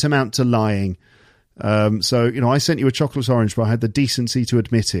it's tantamount to lying. So, you know, I sent you a chocolate orange, but I had the decency to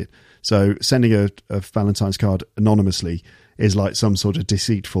admit it. So sending a Valentine's card anonymously is like some sort of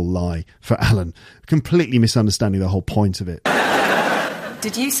deceitful lie for Alan. Completely misunderstanding the whole point of it.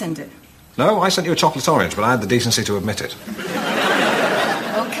 Did you send it? No, I sent you a chocolate orange, but I had the decency to admit it.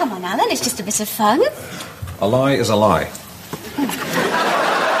 Oh, come on, Alan, it's just a bit of fun. A lie is a lie.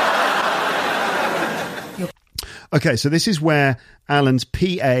 Okay, so this is where Alan's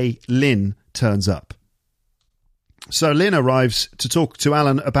PA, Lynn, turns up. So Lynn arrives to talk to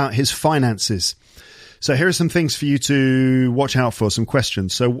Alan about his finances. So here are some things for you to watch out for, some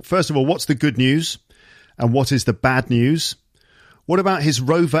questions. So first of all, what's the good news and what is the bad news? What about his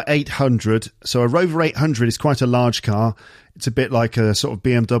Rover 800? So a Rover 800 is quite a large car. It's a bit like a sort of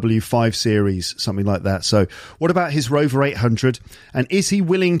BMW 5 Series, something like that. So what about his Rover 800? And is he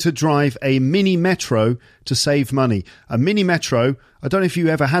willing to drive a mini metro to save money? A mini metro, I don't know if you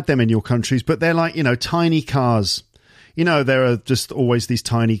ever had them in your countries, but they're like, you know, tiny cars. You know, there are just always these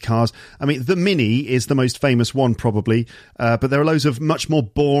tiny cars. I mean, the Mini is the most famous one probably, but there are loads of much more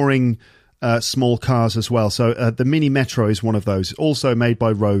boring small cars as well. So the Mini Metro is one of those, also made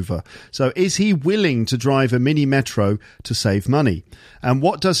by Rover. So is he willing to drive a Mini Metro to save money? And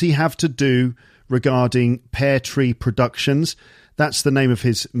what does he have to do regarding Pear Tree Productions? That's the name of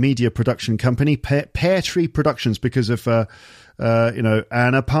his media production company, Pear Tree Productions, because of, and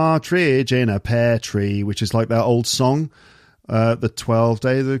a partridge in a pear tree, which is like that old song, the 12th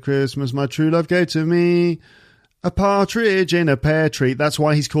day of Christmas, my true love gave to me. A partridge in a pear tree. That's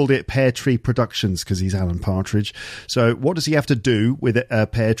why he's called it Pear Tree Productions, because he's Alan Partridge. So what does he have to do with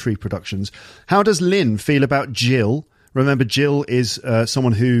Pear Tree Productions? How does Lynn feel about Jill? Remember, Jill is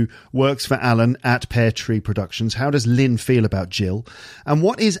someone who works for Alan at Pear Tree Productions. How does Lynn feel about Jill? And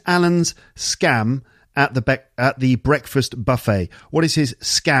what is Alan's scam at the breakfast buffet? What is his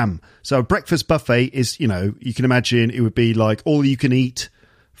scam? So a breakfast buffet is, you know, you can imagine it would be like all you can eat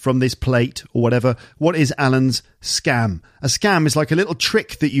from this plate or whatever. What is Alan's scam? A scam is like a little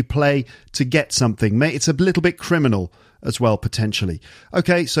trick that you play to get something. It's a little bit criminal as well, potentially.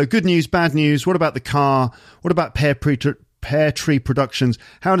 Okay, so good news, bad news. What about the car? What about Pear Tree Productions?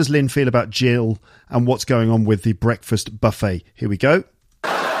 How does Lynn feel about Jill? And what's going on with the breakfast buffet? Here we go.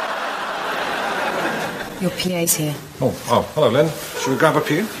 Your PA's here. Oh, hello, Lynn. Shall we grab a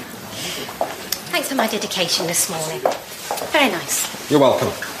pew? Thanks for my dedication this morning. Very nice. You're welcome.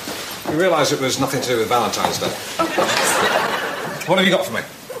 You realise it was nothing to do with Valentine's Day. What have you got for me?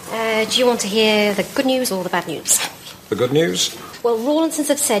 Do you want to hear the good news or the bad news? The good news? Well, Rawlinsons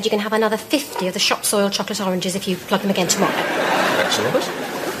have said you can have another 50 of the shop soil chocolate oranges if you plug them again tomorrow. Excellent.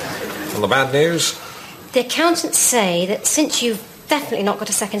 And the bad news? The accountants say that since you've definitely not got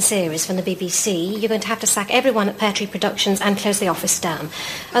a second series from the BBC, you're going to have to sack everyone at Pear Tree Productions and close the office down.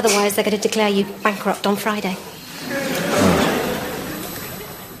 Otherwise, they're going to declare you bankrupt on Friday.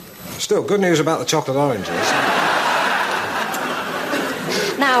 Still, good news about the chocolate oranges.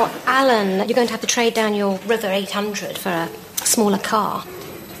 Now, Alan, you're going to have to trade down your River 800 for a smaller car.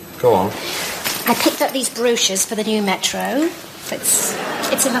 Go on. I picked up these brochures for the new Metro.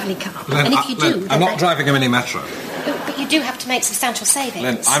 It's a lovely car. Len, and if you do... Len, I'm not driving a Mini Metro. But you do have to make substantial savings.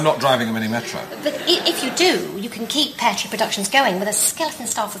 Len, I'm not driving a Mini Metro. But if you do, you can keep Pear Tree Productions going with a skeleton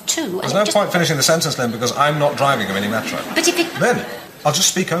staff of 2. There's no point finishing the sentence, Len, because I'm not driving a Mini Metro. But if it... Len, I'll just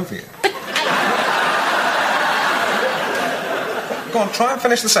speak over you. But Go on, try and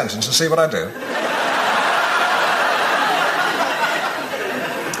finish the sentence and see what I do.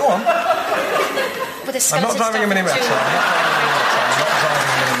 Go on. With a I'm not driving a Mini Metro. I'm not driving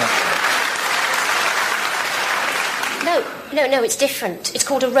a Mini Metro. No, it's different. It's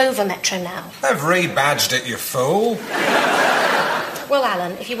called a Rover Metro now. They've rebadged it, you fool. Well,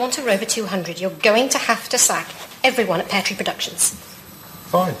 Alan, if you want a Rover 200, you're going to have to sack everyone at Pear Tree Productions.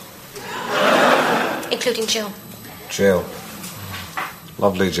 Fine. Including Jill. Jill.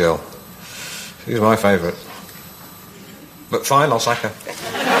 Lovely Jill. She's my favourite. But fine, I'll sack her.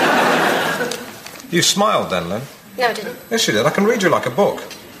 You smiled then, Len? No, I didn't. Yes, you did. I can read you like a book.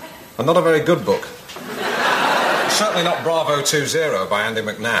 And not a very good book. Certainly not Bravo 2-0 by Andy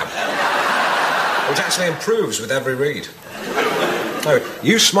McNabb. Which actually improves with every read. No,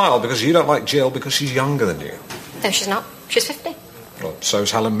 you smiled because you don't like Jill because she's younger than you. No, she's not. She's 50. Well,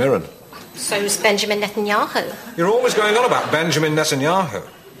 so's Helen Mirren. So's Benjamin Netanyahu. You're always going on about Benjamin Netanyahu.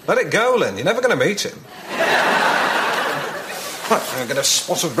 Let it go, Lynn. You're never going to meet him. Right, I'm going to get a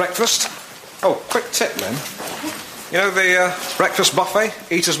spot of breakfast. Oh, quick tip, Lynn. You know the breakfast buffet?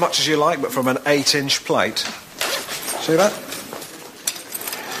 Eat as much as you like, but from an 8-inch plate. See that?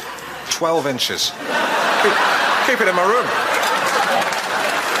 12 inches. Keep it in my room.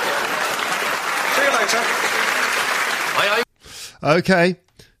 See you later. Aye. Okay,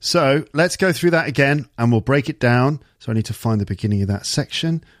 so let's go through that again and we'll break it down. So I need to find the beginning of that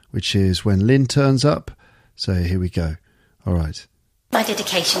section, which is when Lynn turns up. So here we go. All right. My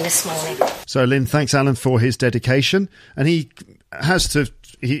dedication this morning. So Lynn thanks Alan for his dedication, and he has to,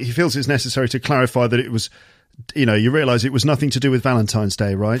 he feels it's necessary to clarify that it was, you know, you realise it was nothing to do with Valentine's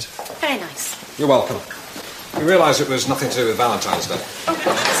Day, right? Very nice. You're welcome. You realise it was nothing to do with Valentine's Day.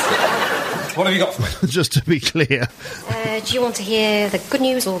 What have you got for me? Just to be clear. Do you want to hear the good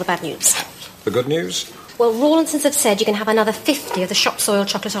news or the bad news? The good news? Well, Rawlinsons have said you can have another 50 of the shop soiled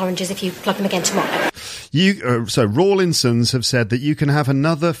chocolate oranges if you plug them again tomorrow. So Rawlinsons have said that you can have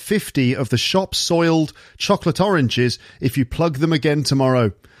another 50 of the shop soiled chocolate oranges if you plug them again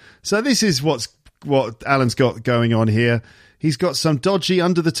tomorrow. So this is what Alan's got going on here. He's got some dodgy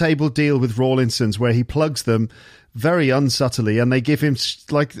under the table deal with Rawlinsons where he plugs them very unsubtly and they give him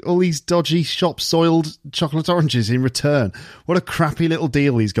like all these dodgy shop soiled chocolate oranges in return. What a crappy little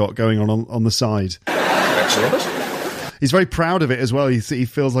deal he's got going on the side. Excellent. He's very proud of it as well. He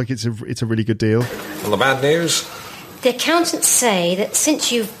feels like it's a really good deal. And the bad news? The accountants say that since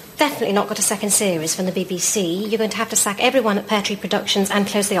you've definitely not got a second series from the BBC, you're going to have to sack everyone at Pear Tree Productions and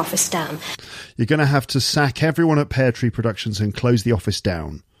close the office down. You're going to have to sack everyone at Pear Tree Productions and close the office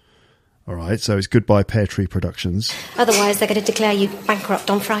down. All right, so it's goodbye Pear Tree Productions. Otherwise, they're going to declare you bankrupt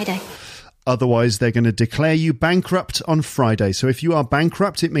on Friday. Otherwise, they're going to declare you bankrupt on Friday. So if you are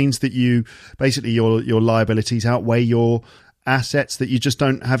bankrupt, it means that you basically your liabilities outweigh your assets, that you just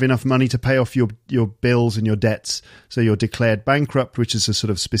don't have enough money to pay off your bills and your debts. So you're declared bankrupt, which is a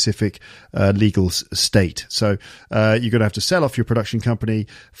sort of specific legal state. So you're going to have to sell off your production company,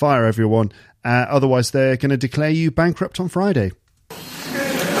 fire everyone. Otherwise, they're going to declare you bankrupt on Friday.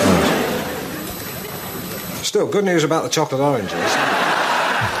 Still, good news about the chocolate oranges.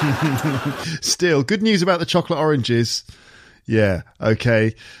 Still, good news about the chocolate oranges. Yeah,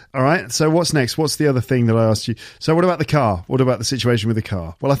 okay. All right, so what's next? What's the other thing that I asked you? So what about the car? What about the situation with the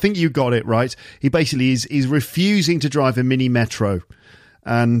car? Well, I think you got it right. He basically is refusing to drive a Mini Metro.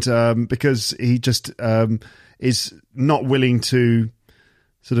 And because he just is not willing to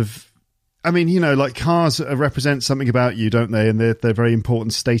sort of... I mean, you know, like cars represent something about you, don't they? And they're very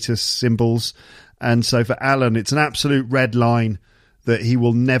important status symbols. And so for Alan, it's an absolute red line that he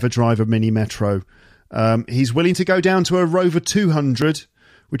will never drive a Mini Metro. He's willing to go down to a Rover 200,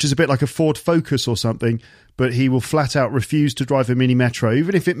 which is a bit like a Ford Focus or something, but he will flat out refuse to drive a Mini Metro,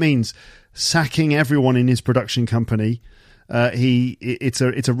 even if it means sacking everyone in his production company.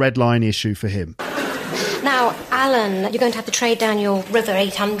 It's a red line issue for him. Now, Alan, you're going to have to trade down your River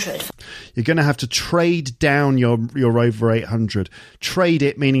 800. You're going to have to trade down your Rover 800. Trade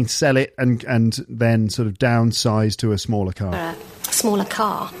it, meaning sell it and then sort of downsize to a smaller car. A smaller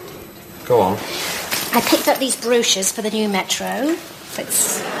car. Go on. I picked up these brochures for the new Metro.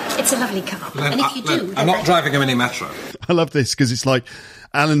 It's a lovely car. Lynn, And if you do... I'm not driving a Mini Metro. I love this because it's like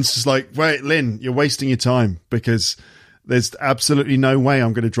Alan's just like, wait, Lynn, you're wasting your time because there's absolutely no way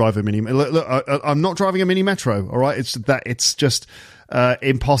I'm going to drive a Mini. Look, I'm not driving a Mini Metro. All right, it's just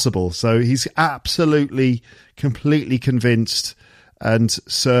impossible. So he's absolutely, completely convinced and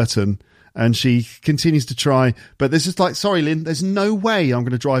certain. And she continues to try, but this is like, sorry, Lynn, there's no way I'm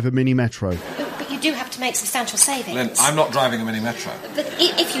going to drive a Mini Metro. But you do have to make substantial savings. Lynn, I'm not driving a Mini Metro. But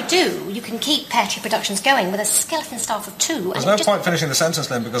if you do, you can keep Pear Tree Productions going with a skeleton staff of 2. There's no point finishing the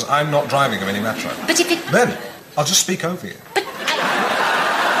sentence, Lynn, because I'm not driving a Mini Metro. But if it... Lynn, I'll just speak over you. But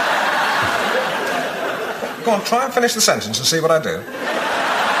Go on, try and finish the sentence and see what I do.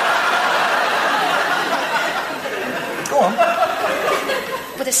 Go on.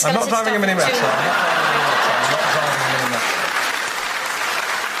 With a I'm skeleton not driving a Mini staff Metro. of I'm not driving a Mini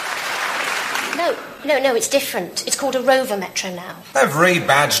Metro. No, it's different. It's called a Rover Metro now. They've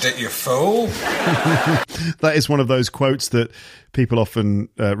rebadged it, you fool. That is one of those quotes that people often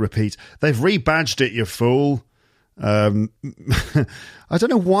repeat. They've rebadged it, you fool. I don't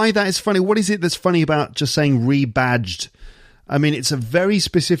know why that is funny. What is it that's funny about just saying rebadged? I mean, it's a very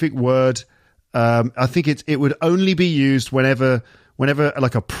specific word. I think it would only be used whenever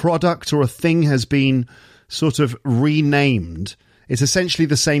like a product or a thing has been sort of renamed. It's essentially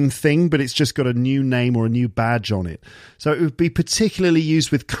the same thing, but it's just got a new name or a new badge on it. So it would be particularly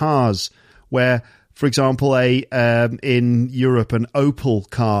used with cars where, for example, in Europe, an Opel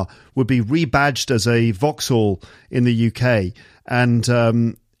car would be rebadged as a Vauxhall in the UK. And,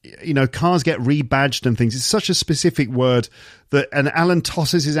 cars get rebadged and things. It's such a specific word and Alan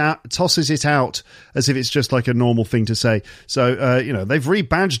tosses it out as if it's just like a normal thing to say. So, they've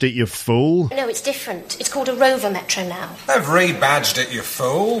rebadged it, you fool. No, it's different. It's called a Rover Metro now. They've rebadged it, you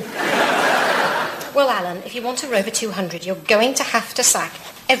fool. Well, Alan, if you want a Rover 200, you're going to have to sack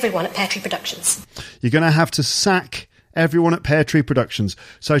everyone at Pear Tree Productions. You're going to have to sack everyone at Pear Tree Productions.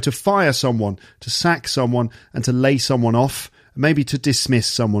 So to fire someone, to sack someone, and to lay someone off, maybe to dismiss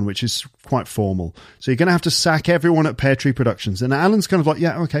someone, which is quite formal. So you're going to have to sack everyone at Pear Tree Productions. And Alan's kind of like,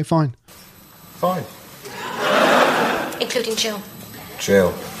 yeah, okay, fine. Fine. Including Jill.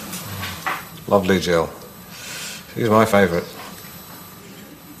 Jill. Lovely Jill. She's my favourite.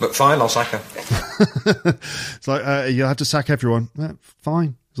 But fine, I'll sack her. It's like, you'll have to sack everyone.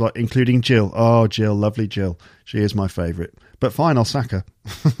 Fine. It's like, including Jill. Oh, Jill, lovely Jill. She is my favourite. But fine, I'll sack her.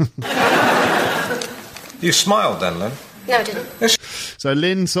 You smiled then, Lynn? No, I didn't. So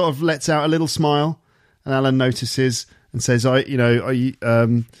Lynn sort of lets out a little smile, and Alan notices and says, you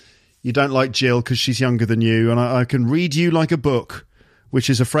don't like Jill because she's younger than you, and I can read you like a book, which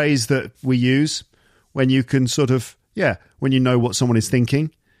is a phrase that we use when you can sort of, when you know what someone is thinking.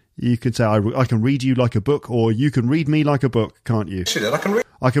 You could say, I can read you like a book, or you can read me like a book, can't you? She did. I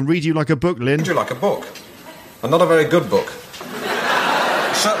can read you like a book, Lynn. Read you like a book. And not a very good book.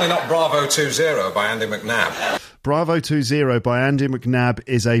 Certainly not Bravo 20 by Andy McNab. Bravo 20 by Andy McNab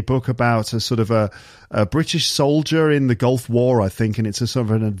is a book about a sort of a British soldier in the Gulf War, I think, and it's a sort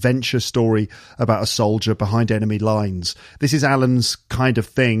of an adventure story about a soldier behind enemy lines. This is Alan's kind of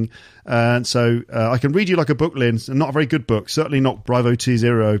thing. So I can read you like a book, Lynn. Not a very good book. Certainly not Bravo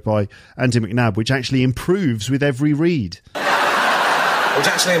 20 by Andy McNab, which actually improves with every read. Which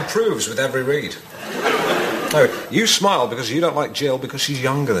actually improves with every read. No, you smile because you don't like Jill because she's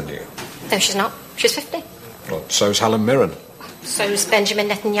younger than you. No, she's not. She's 50. Well, so's Helen Mirren. So's Benjamin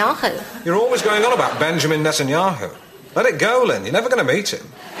Netanyahu. You're always going on about Benjamin Netanyahu. Let it go, Lynn. You're never going to meet him.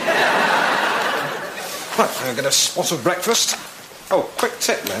 Right, I'm going to get a spot of breakfast. Oh, quick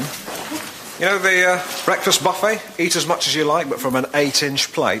tip, Lynn. You know the breakfast buffet? Eat as much as you like, but from an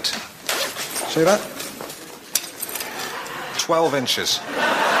 8-inch plate. See that? 12 inches.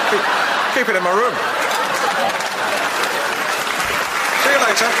 Keep it in my room. See you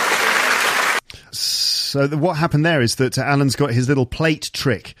later. So what happened there is that Alan's got his little plate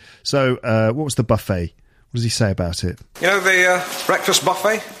trick. So what was the buffet? What does he say about it? You know the breakfast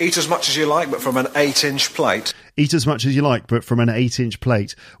buffet? Eat as much as you like, but from an 8-inch plate. Eat as much as you like, but from an 8-inch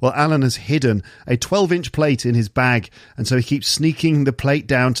plate. Well, Alan has hidden a 12-inch plate in his bag, and so he keeps sneaking the plate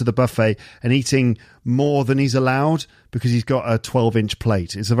down to the buffet and eating more than he's allowed because he's got a 12-inch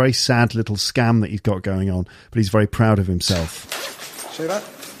plate. It's a very sad little scam that he's got going on, but he's very proud of himself. See that?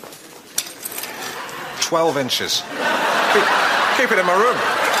 12 inches. Keep it in my room.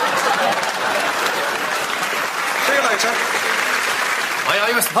 See you later.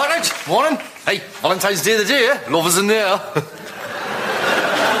 Aye, Mr. Partridge. Morning. Hey, Valentine's Day today, eh? Lovers in there.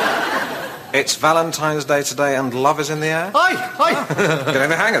 It's Valentine's Day today and love is in the air? Aye. Getting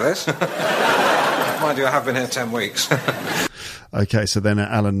the hang of this. Mind you, I have been here 10 weeks. Okay, so then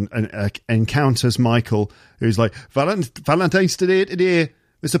Alan encounters Michael, who's like, Valentine's Day today,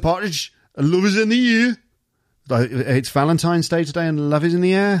 Mr. Partridge, and love is in the air. Like, it's Valentine's Day today and love is in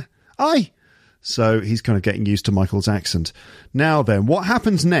the air. Aye. So he's kind of getting used to Michael's accent. Now then, what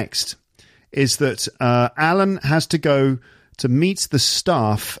happens next is that Alan has to go to meet the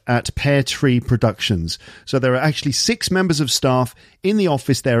staff at Pear Tree Productions. So there are actually 6 members of staff in the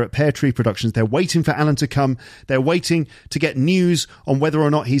office there at Pear Tree Productions. They're waiting for Alan to come. They're waiting to get news on whether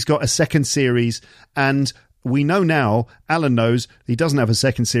or not he's got a second series. And we know now, Alan knows he doesn't have a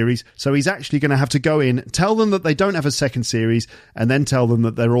second series, so he's actually going to have to go in, tell them that they don't have a second series, and then tell them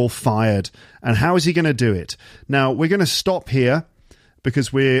that they're all fired. And how is he going to do it? Now, we're going to stop here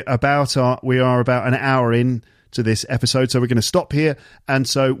because we are about an hour in to this episode, so we're going to stop here, and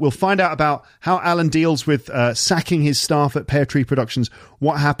so we'll find out about how Alan deals with sacking his staff at Pear Tree Productions,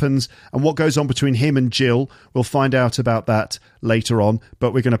 what happens and what goes on between him and Jill. We'll find out about that later on,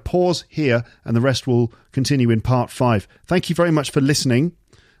 but we're going to pause here and the rest will continue in part 5. Thank you very much for listening.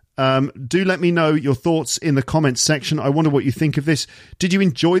 Do let me know your thoughts in the comments section. I wonder what you think of this. Did you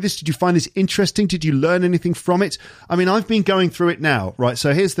enjoy this? Did you find this interesting? Did you learn anything from it? I mean, I've been going through it now, right?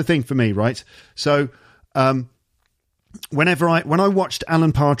 So here's the thing for me, right? So when I watched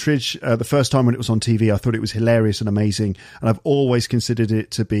Alan Partridge the first time when it was on TV, I thought it was hilarious and amazing, and I've always considered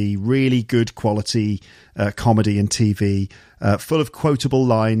it to be really good quality comedy and TV, full of quotable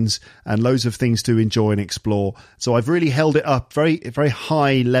lines and loads of things to enjoy and explore. So I've really held it up very, very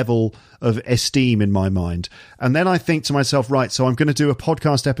high level of esteem in my mind. And then I think to myself, right, so I'm going to do a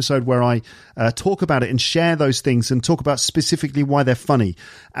podcast episode where I talk about it and share those things and talk about specifically why they're funny.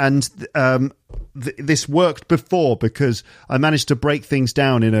 And this worked before because I managed to break things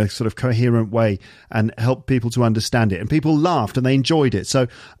down in a sort of coherent way and help people to understand it. And people laughed and they enjoyed it. So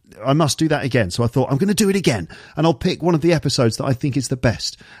I must do that again. So I thought I'm going to do it again, and I'll pick one of the episodes that I think is the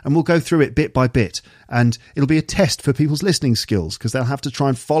best, and we'll go through it bit by bit, and it'll be a test for people's listening skills because they'll have to try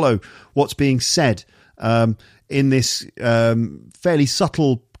and follow what's being said in this fairly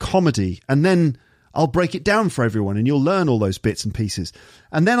subtle comedy, and then I'll break it down for everyone and you'll learn all those bits and pieces.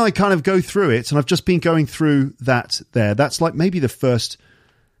 And then I kind of go through it, and I've just been going through that there. That's like maybe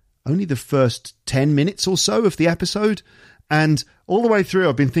only the first 10 minutes or so of the episode. And all the way through,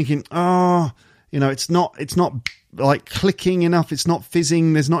 I've been thinking, it's not like clicking enough. It's not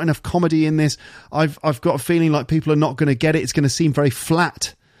fizzing. There's not enough comedy in this. I've got a feeling like people are not going to get it. It's going to seem very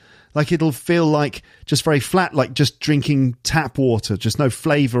flat. Like it'll feel like just very flat, like just drinking tap water, just no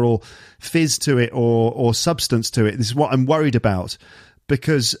flavour or fizz to it or substance to it. This is what I'm worried about,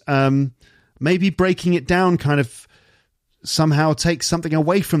 because maybe breaking it down kind of somehow takes something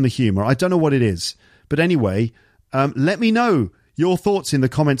away from the humour. I don't know what it is. But anyway, let me know your thoughts in the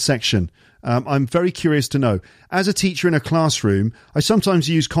comments section. I'm very curious to know. As a teacher in a classroom, I sometimes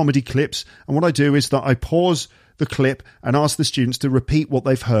use comedy clips, and what I do is that I pause the clip and ask the students to repeat what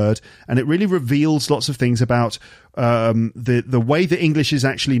they've heard, and it really reveals lots of things about the way that English is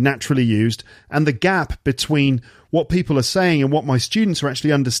actually naturally used and the gap between what people are saying and what my students are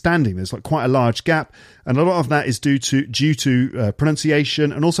actually understanding. There's like quite a large gap, and a lot of that is due to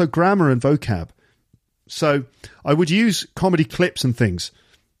pronunciation and also grammar and vocab. So I would use comedy clips and things.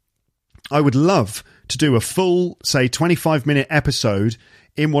 I would love to do a full, say, 25-minute episode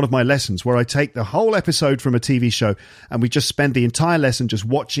in one of my lessons where I take the whole episode from a TV show and we just spend the entire lesson just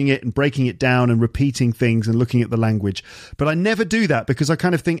watching it and breaking it down and repeating things and looking at the language. But I never do that because I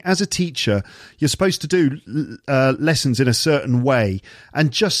kind of think as a teacher, you're supposed to do lessons in a certain way,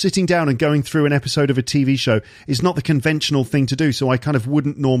 and just sitting down and going through an episode of a TV show is not the conventional thing to do. So I kind of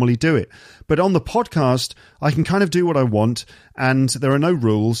wouldn't normally do it. But on the podcast, I can kind of do what I want and there are no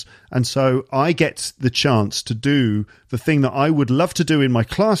rules. And so I get the chance to do the thing that I would love to do in my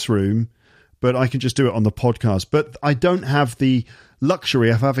classroom, but I can just do it on the podcast. But I don't have the luxury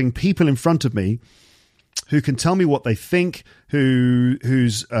of having people in front of me who can tell me what they think, who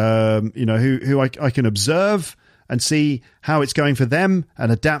I can observe and see how it's going for them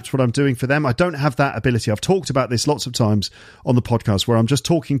and adapt what I'm doing for them. I don't have that ability. I've talked about this lots of times on the podcast where I'm just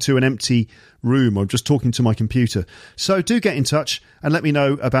talking to an empty room or just talking to my computer. So do get in touch and let me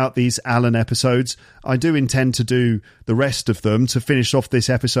know about these Alan episodes. I do intend to do the rest of them to finish off this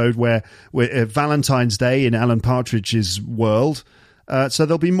episode where we're Valentine's Day in Alan Partridge's world. So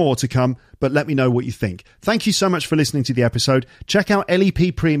there'll be more to come, but let me know what you think. Thank you so much for listening to the episode. Check out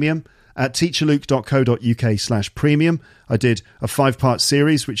LEP Premium at teacherluke.co.uk/premium. I did a 5-part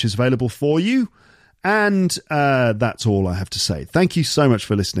series which is available for you. And that's all I have to say. Thank you so much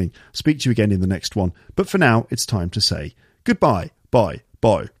for listening. Speak to you again in the next one. But for now, it's time to say goodbye. Bye,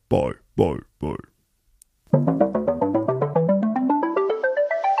 bye, bye, bye, bye.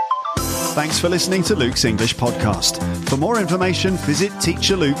 Thanks for listening to Luke's English Podcast. For more information, visit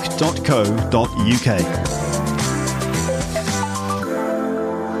teacherluke.co.uk.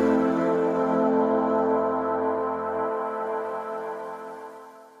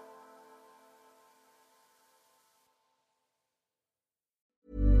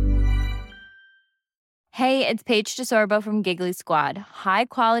 Hey, it's Paige DeSorbo from Giggly Squad. High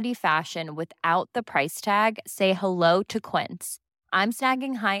quality fashion without the price tag. Say hello to Quince. I'm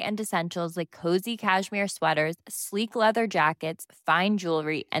snagging high-end essentials like cozy cashmere sweaters, sleek leather jackets, fine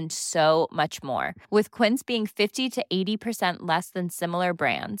jewelry, and so much more. With Quince being 50 to 80% less than similar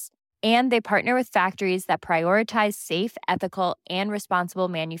brands. And they partner with factories that prioritize safe, ethical, and responsible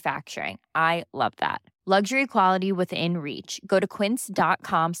manufacturing. I love that. Luxury quality within reach. Go to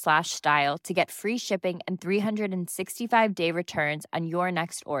quince.com/style to get free shipping and 365-day returns on your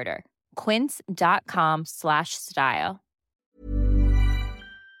next order. Quince.com/style.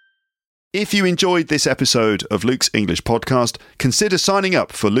 If you enjoyed this episode of Luke's English Podcast, consider signing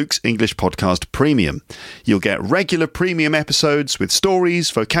up for Luke's English Podcast Premium. You'll get regular premium episodes with stories,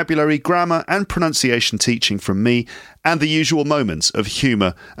 vocabulary, grammar, and pronunciation teaching from me, and the usual moments of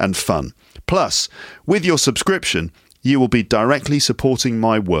humour and fun. Plus, with your subscription, you will be directly supporting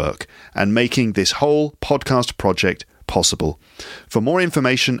my work and making this whole podcast project possible. For more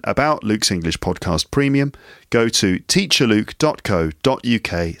information about Luke's English Podcast Premium, go to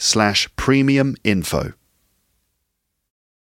teacherluke.co.uk/premium info.